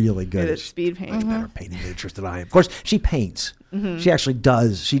really good. It's speed paint. better painting miniatures than I am. Of course, she paints. She actually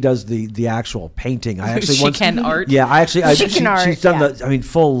does. She does the actual painting. I actually She can art. Yeah, I actually. She can art, She's done yeah. the.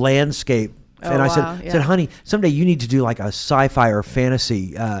 Full landscape. And Oh, I wow, said, yeah. honey, someday you need to do like a sci-fi or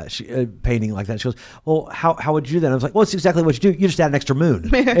fantasy painting like that. She goes, well, how would you do that? I was like, well, it's exactly what you do. You just add an extra moon.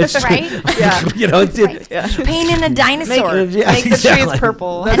 It's, Right? Yeah. Paint in a dinosaur. Make the exactly. trees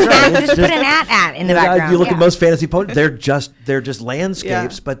purple. That's And right. just It's put an at in the Yeah, background. You look Yeah. at most fantasy poems; they're just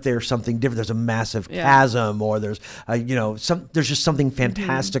landscapes, Yeah. but there's something different. There's a massive Yeah. chasm, or there's there's just something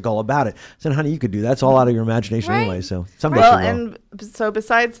fantastical about it. I said, honey, you could do that. It's all out of your imagination Right. anyway. So someday Well, she will. and so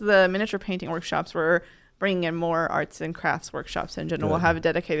besides the miniature painting workshops, we're bringing in more arts and crafts workshops in general. We'll Good. have a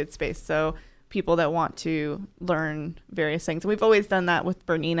dedicated space so people that want to learn various things. And we've always done that with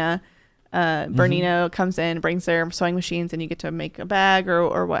Bernina. Bernina comes in, brings their sewing machines, and you get to make a bag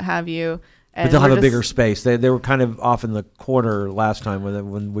or what have you. And But they'll have we're a just- bigger space. They were kind of off in the corner last time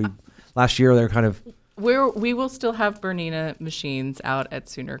last year they were kind of. We will still have Bernina machines out at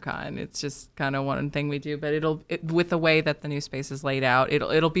SoonerCon. It's just kind of one thing we do, but with the way that the new space is laid out,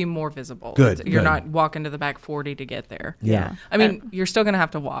 it'll be more visible. Good, You're good. not walking to the back 40 to get there. Yeah. I mean, you're still going to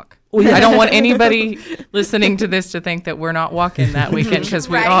have to walk. Well, yeah. I don't want anybody listening to this to think that we're not walking that weekend because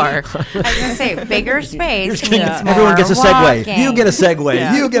we Right. are. I was gonna say bigger space. Yeah. means Everyone gets a more segue. walking. You get a segue.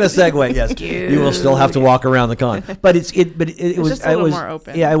 Yeah. You get a segue. Yes, you will still have to walk around the con, but it was just a little more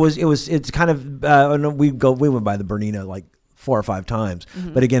open. Yeah, it's kind of we went by the Bernina like 4 or 5 times,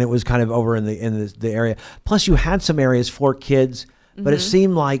 but again, it was kind of over in the area. Plus, you had some areas for kids. But it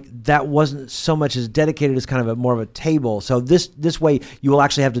seemed like that wasn't so much as dedicated as kind of more of a table. So this way, you will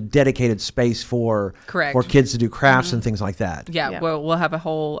actually have a dedicated space for Correct. kids to do crafts and things like that. Yeah, Yeah. well, we'll have a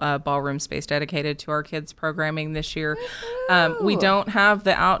whole ballroom space dedicated to our kids' programming this year. We don't have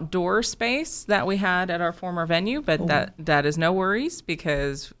the outdoor space that we had at our former venue, but that is no worries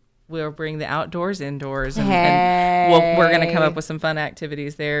because we'll bring the outdoors indoors, and we're going to come up with some fun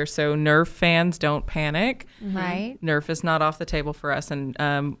activities there. So Nerf fans, don't panic. Right. Nerf is not off the table for us, and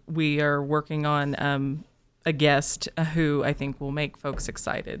we are working on a guest who I think will make folks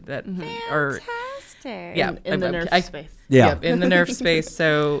excited that are Fantastic. yeah in the I- Nerf I- space. Yeah. Yep, in the Nerf space.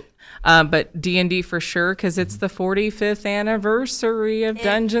 So, but D&D for sure because it's the 45th anniversary of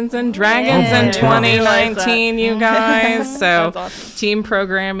Dungeons and Dragons in Oh my gosh. 2019, you guys. So, That's awesome. team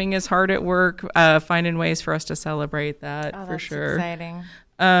programming is hard at work, finding ways for us to celebrate that Oh, for that's sure. exciting.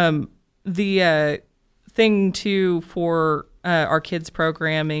 The thing too for our kids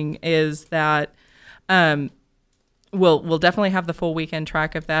programming is that we'll definitely have the full weekend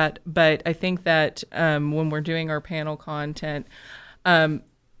track of that. But I think that when we're doing our panel content,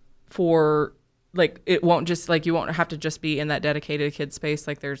 for like it won't just like you won't have to just be in that dedicated kid space.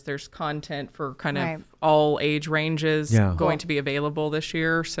 Like there's content for kind of all age ranges going to be available this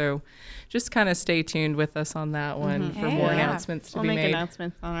year. So just kind of stay tuned with us on that one for more announcements to be made. We'll make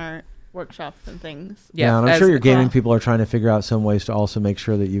announcements on our workshops and things. Yeah, and I'm sure your gaming people are trying to figure out some ways to also make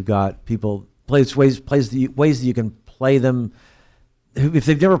sure that you've got people ways that you can play them. If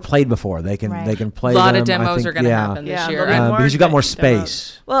they've never played before, they can play them. A lot of demos are going to happen this year because you've got more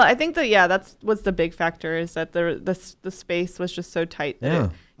space. Well, I think that that's what's the big factor is that the space was just so tight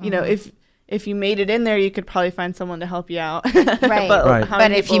that you know if you made it in there, you could probably find someone to help you out.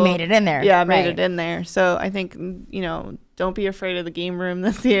 But if you made it in there, made it in there. So I think don't be afraid of the game room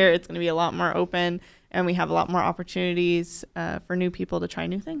this year. It's going to be a lot more open. And we have a lot more opportunities for new people to try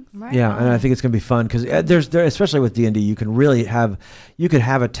new things. Right. Yeah, and I think it's going to be fun because there, especially with D&D, you can really have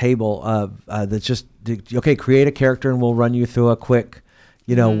a table that's just create a character and we'll run you through a quick,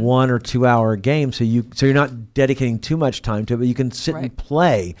 1 or 2 hour game. So you're not dedicating too much time to it, but you can sit and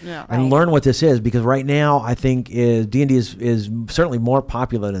play and learn what this is. Because right now, I think D&D is certainly more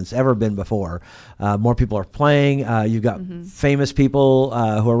popular than it's ever been before. More people are playing. You've got famous people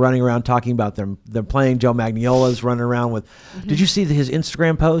who are running around talking about them. They're playing. Joe Magniola's running around with. Did you see his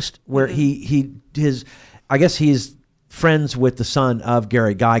Instagram post where I guess he's friends with the son of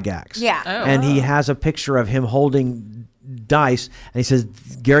Gary Gygax. Yeah. And he has a picture of him holding dice, and he says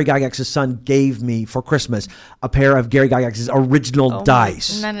Gary Gygax's son gave me for Christmas a pair of Gary Gygax's original dice.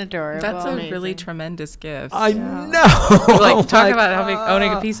 Isn't that adorable? That's a really tremendous gift. I know. Like talk about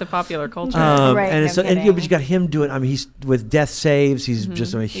owning a piece of popular culture. But you got him doing. I mean, he's with Death Saves. He's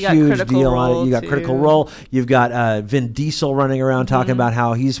just a huge deal on it. You got Critical Role. You've got Vin Diesel running around talking about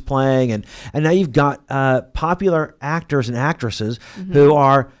how he's playing, and now you've got popular actors and actresses who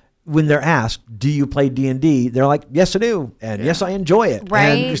are. When they're asked, do you play D&D? They're like, yes, I do. And yes, I enjoy it. Right.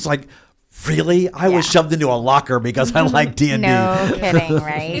 And it's like, really? I was shoved into a locker because I like D&D. No kidding,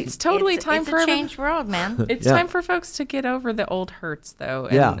 right? It's totally time for a changed world, man. It's time for folks to get over the old hurts, though,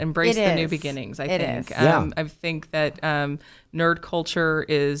 and embrace the new beginnings, I think. I think that nerd culture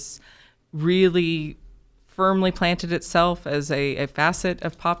is really firmly planted itself as a facet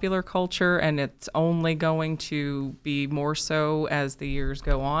of popular culture, and it's only going to be more so as the years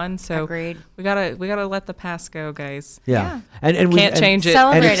go on. So agreed. We gotta let the past go, guys. And we can't change it.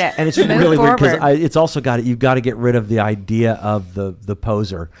 Celebrate it. And it's really weird because it's also you've got to get rid of the idea of the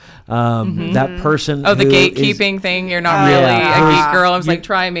poser, that person. Oh, the gatekeeping thing. You're not really a geek girl. I was like,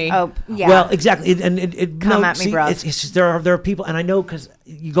 try me. Oh, yeah. Well, exactly. Come at me, bro. It's just there are people, and I know because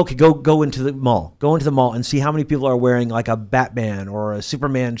you go into the mall, and see how many people are wearing like a Batman or a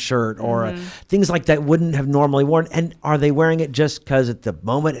Superman shirt or things like that wouldn't have normally worn. And are they wearing it just because at the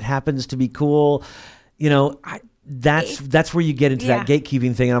moment it happens to be cool? That's where you get into that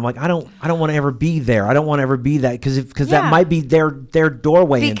gatekeeping thing. And I'm like, I don't want to ever be there. I don't want to ever be that because that might be their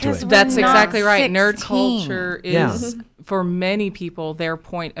doorway into it. That's exactly right. Nerd culture is for many people their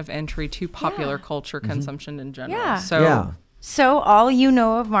point of entry to popular culture consumption in general. Yeah. So all you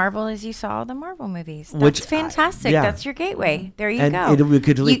know of Marvel is you saw the Marvel movies. That's fantastic. That's your gateway. There you go. It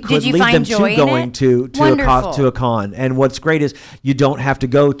could lead them to going to a con. And what's great is you don't have to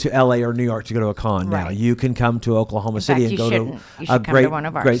go to LA or New York to go to a con now. You can come to Oklahoma City and go to a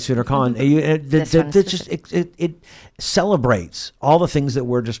great Sooner Con. It celebrates all the things that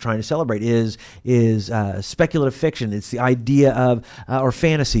we're just trying to celebrate is speculative fiction. It's the idea of or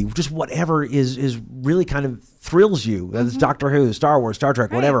fantasy, just whatever is really kind of thrills you. It's Doctor Who, Star Wars, Star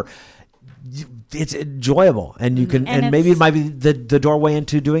Trek, whatever. It's enjoyable, and you can, and maybe it might be the doorway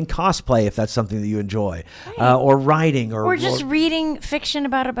into doing cosplay if that's something that you enjoy, or writing, or just reading fiction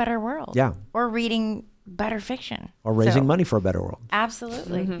about a better world. Yeah, or reading better fiction, or raising money for a better world.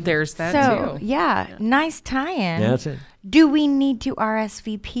 Absolutely, there's that too. Nice tie-in. Yeah, that's it. Do we need to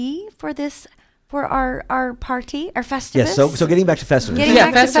RSVP for this? For our party, our Festivus? Yes, so getting back to Festivus.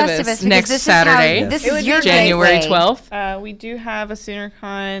 Festivus next Saturday. This is your January 12th. We do have a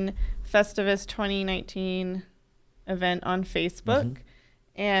SoonerCon Festivus 2019 event on Facebook.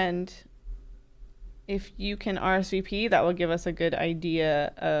 And if you can RSVP, that will give us a good idea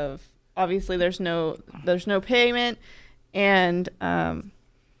of, obviously there's no payment, and but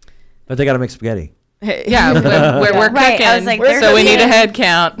they got to make spaghetti. Yeah, we're cooking, I was like, so we need a head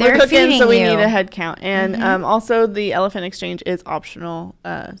count. We're cooking, so we need a head count. And also the Elephant Exchange is optional.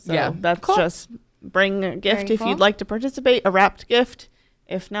 That's just bring a gift if you'd like to participate, a wrapped gift.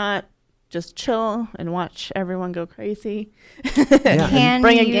 If not, just chill and watch everyone go crazy. Yeah, Can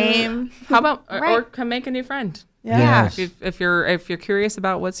Bring a you- game. How about or Right. come make a new friend? Yeah. Yes. If you're curious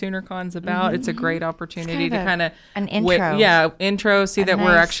about what SoonerCon's about, it's a great opportunity to kind of an intro. intro. See A that we're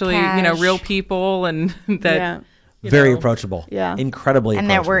nice actually cash. real people and that Yeah. Very approachable. Yeah. Incredibly and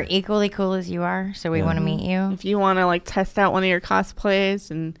that approachable. we're equally cool as you are, so we want to meet you. If you want to like test out one of your cosplays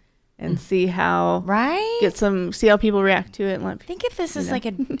and see how Right? see how people react to it and let people. Think if this is like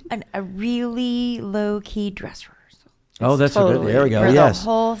a really low key dress rehearsal Oh, that's a Totally. good. There we go. for Yes. the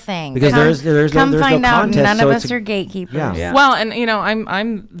whole thing. Because there's no come find out. contest, None so of it's us a- are gatekeepers. Yeah. Yeah. Well, and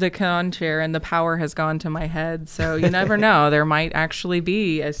I'm the con chair, and the power has gone to my head. So you never know. There might actually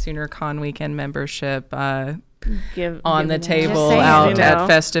be a SoonerCon weekend membership Give on the it. table saying. out You at know.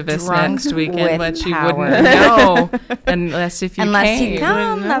 Festivus Drunk next weekend, with but you power. wouldn't know unless if you Unless came. you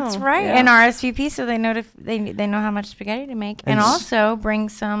come, Wouldn't that's know. right. Yeah. And RSVP, so they know they know how much spaghetti to make, and And also bring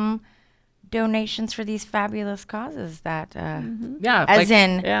some donations for these fabulous causes that, Yeah, as like-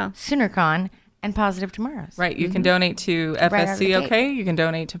 in Yeah. SoonerCon and Positive Tomorrows. Right, you can donate to out of the FSC gate. OK. You can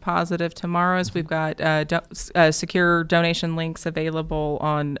donate to Positive Tomorrows. We've got secure donation links available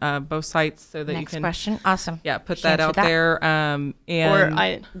on both sites so that you Next can question. Awesome. put She that answered out that. there. And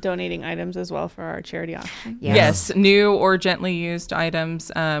Donating items as well for our charity auction. Yeah. yes, new or gently used items,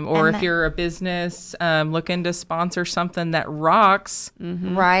 or And if that- you're a business looking to sponsor something that rocks,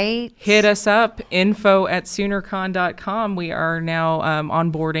 Right. hit us up, info@SoonerCon.com. We are now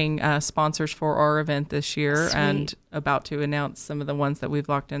onboarding sponsors for our event this year and about to announce some of the ones that we've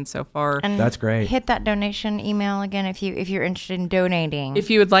locked in so far. And That's great. Hit that donation email again if you're interested in donating. If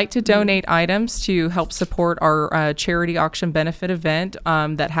you would like to donate items to help support our charity auction benefit event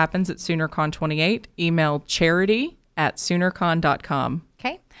that happens at SoonerCon 28, email charity@SoonerCon.com.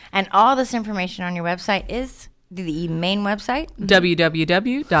 Okay. And all this information on your website is the main website.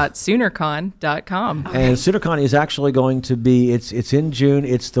 www.SoonerCon.com. And SoonerCon is actually going to be, it's in June.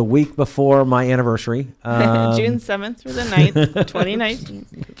 It's the week before my anniversary. June 7th through the 9th, 2019.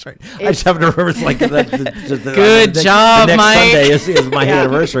 That's right. I just have to remember it's like the Good job, the next Mike. Sunday is my Yeah.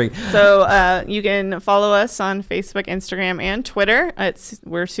 anniversary. So you can follow us on Facebook, Instagram, and Twitter.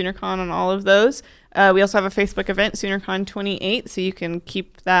 We're SoonerCon on all of those. We also have a Facebook event, SoonerCon 28, so you can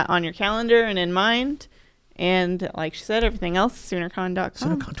keep that on your calendar and in mind. And like she said, everything else,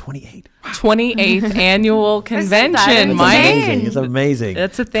 SoonerCon.com. SoonerCon 28. 28th annual convention, Insane. Mike. Amazing. It's amazing.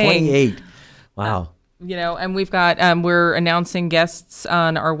 That's a thing. 28. Wow. You know, and we've got we're announcing guests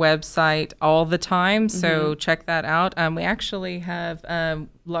on our website all the time, so check that out. We actually have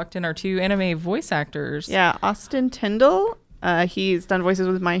locked in our 2 anime voice actors. Yeah, Austin Tyndall. He's done voices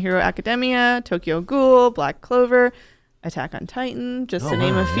with My Hero Academia, Tokyo Ghoul, Black Clover, Attack on Titan, just to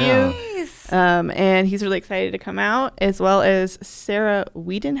name a few. yeah. And he's really excited to come out, as well as Sarah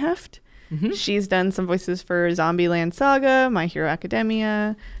Wiedenheft. She's done some voices for Zombieland Saga, My Hero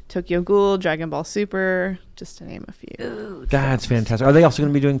Academia, Tokyo Ghoul, Dragon Ball Super, just to name a few. That's fantastic. Are they also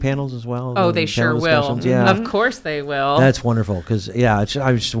going to be doing panels as well? Oh, The they sure panel will. discussions? Yeah. Of course they will. That's wonderful because, yeah,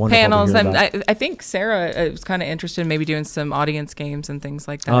 I was just wonderful Panels, to hear and about. I think Sarah was kind of interested in maybe doing some audience games and things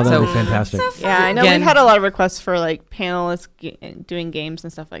like that. Oh, that'd so be fantastic. Yeah, I know Again- we've had a lot of requests for like panelists doing games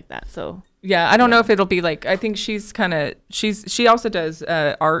and stuff like that. So yeah, I don't know if it'll be like. I think she also does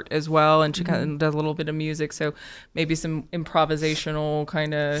art as well, and she kind of does a little bit of music. So maybe some improvisational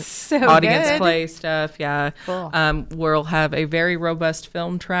kind of So audience good. play stuff. Yeah, Cool. We'll have a very robust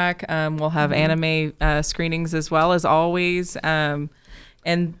film track. We'll have anime screenings as well as always.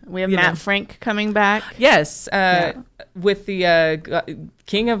 And we have you know, Matt Frank coming back. Yes, with the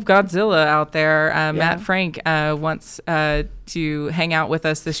King of Godzilla out there, Matt Frank wants to hang out with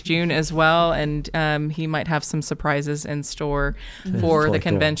us this June as well, and he might have some surprises in store for really the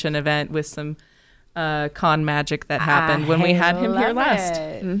cool. convention event with some con magic that happened when we had him here last.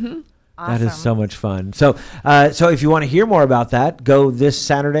 Awesome. That is so much fun. So, so if you want to hear more about that, go this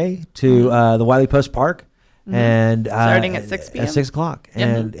Saturday to the Wiley Post Park. And Starting at 6 p.m. At 6 o'clock,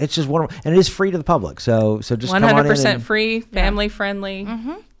 and it's just wonderful, and it is free to the public. So just come on in. 100% And free, family friendly.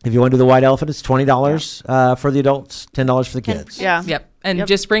 if you want to do the White Elephant, it's $20 for the adults, $10 for the kids. Yeah. Yep. And Yep.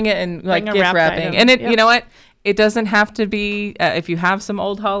 just bring it and like Bring a gift wrapped wrapping. item. And it, Yep. you know what? It doesn't have to be, if you have some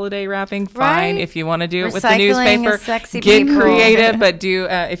old holiday wrapping, fine. Right. If you want to do it with the Recycling is newspaper, sexy, get people. creative, but do,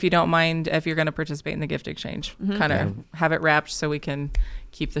 if you don't mind, if you're going to participate in the gift exchange, Mm-hmm. kind of have it wrapped so we can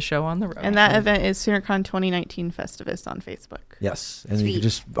keep the show on the road. And that event is SoonerCon 2019 Festivus on Facebook. Yes, and you Sweet. can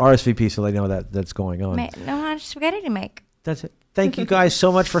just RSVP so they know that's going on. Know how much spaghetti to make. That's it. Thank you guys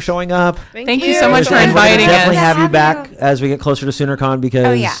so much for showing up. Thank you so much for We're gonna inviting definitely us. have you Happy back to- as we get closer to SoonerCon because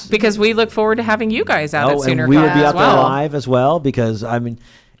Oh, yeah. Because we look forward to having you guys out at and SoonerCon we will be as out there well. live as well because I mean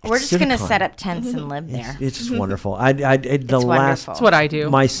We're just going to CineCon. set up tents and live there. It's just wonderful. The last wonderful. That's what I do.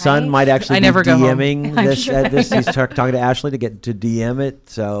 my son Right? might actually I be never go home. DMing I'm this. sure. He's talking to Ashley to get to DM it,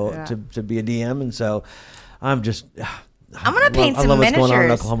 so Yeah. to be a DM, and so I'm just. I'm going to paint I some love what's miniatures. going on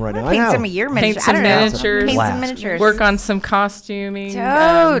in Oklahoma right I'm now. gonna I paint know. some of your Paint miniatures. some I don't know. miniatures. Paint Blast. some miniatures. Work on some costuming.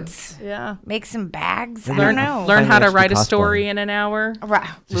 Totes. Yeah. Make some bags. I learn don't know. learn how to Actually write a cosplay. story in an hour. Right.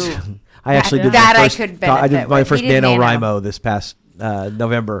 Ooh. I actually did that my I first, could I did benefit my with. first You did NaNoWriMo this past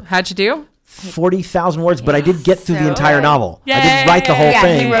November. How'd you do? 40,000 words, but I did get through the So entire good. novel. I didn't write the whole Yeah,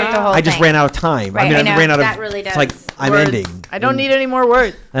 thing. he wrote the whole I just thing. ran out of time. Right, I mean, I know. ran out That of. really It's like does. I'm Words. ending. I don't need any more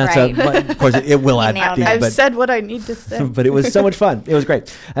words. That's Right. but of course, it will add nailed deep, it. I've but said what I need to say. but it was so much fun. It was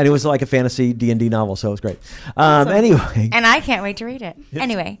great, and it was like a fantasy D&D novel, so it was great. Anyway, And I can't wait to read it.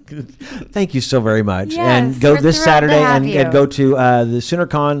 Anyway. thank you so very much, Yes, and go we're this thrilled to Saturday have and you. go to the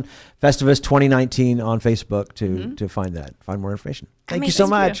SoonerCon Festivus 2019 on Facebook to find more information. Thank you so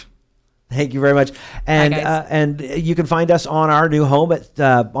Amazing. much. Thank you very much, and guys. and you can find us on our new home at with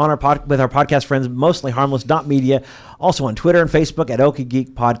our podcast friends, mostly harmless.media. Also on Twitter and Facebook at Okie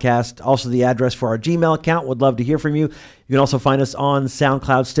Geek Podcast. Also the address for our Gmail account. Would love to hear from you. You can also find us on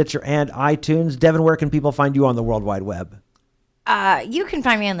SoundCloud, Stitcher, and iTunes. Devin, where can people find you on the World Wide Web? You can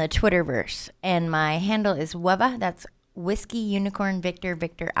find me on the Twitterverse, and my handle is Weva. That's Whiskey Unicorn Victor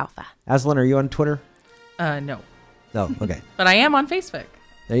Victor Alpha. Aslan, are you on Twitter? No, No. Okay. but I am on Facebook.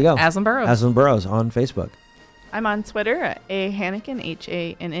 There you go. Aslan Burrows. Aslan Burrows on Facebook. I'm on Twitter at @Hanneken,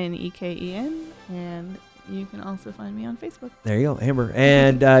 HANNEKEN, and you can also find me on Facebook. There you go, Amber.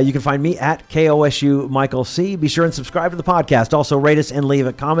 And you can find me at KOSU Michael C. Be sure and subscribe to the podcast. Also rate us and leave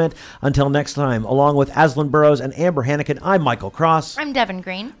a comment. Until next time, along with Aslan Burrows and Amber Hanneken, I'm Michael Cross, I'm Devin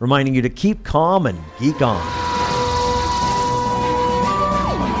Green. reminding you to keep calm and geek on.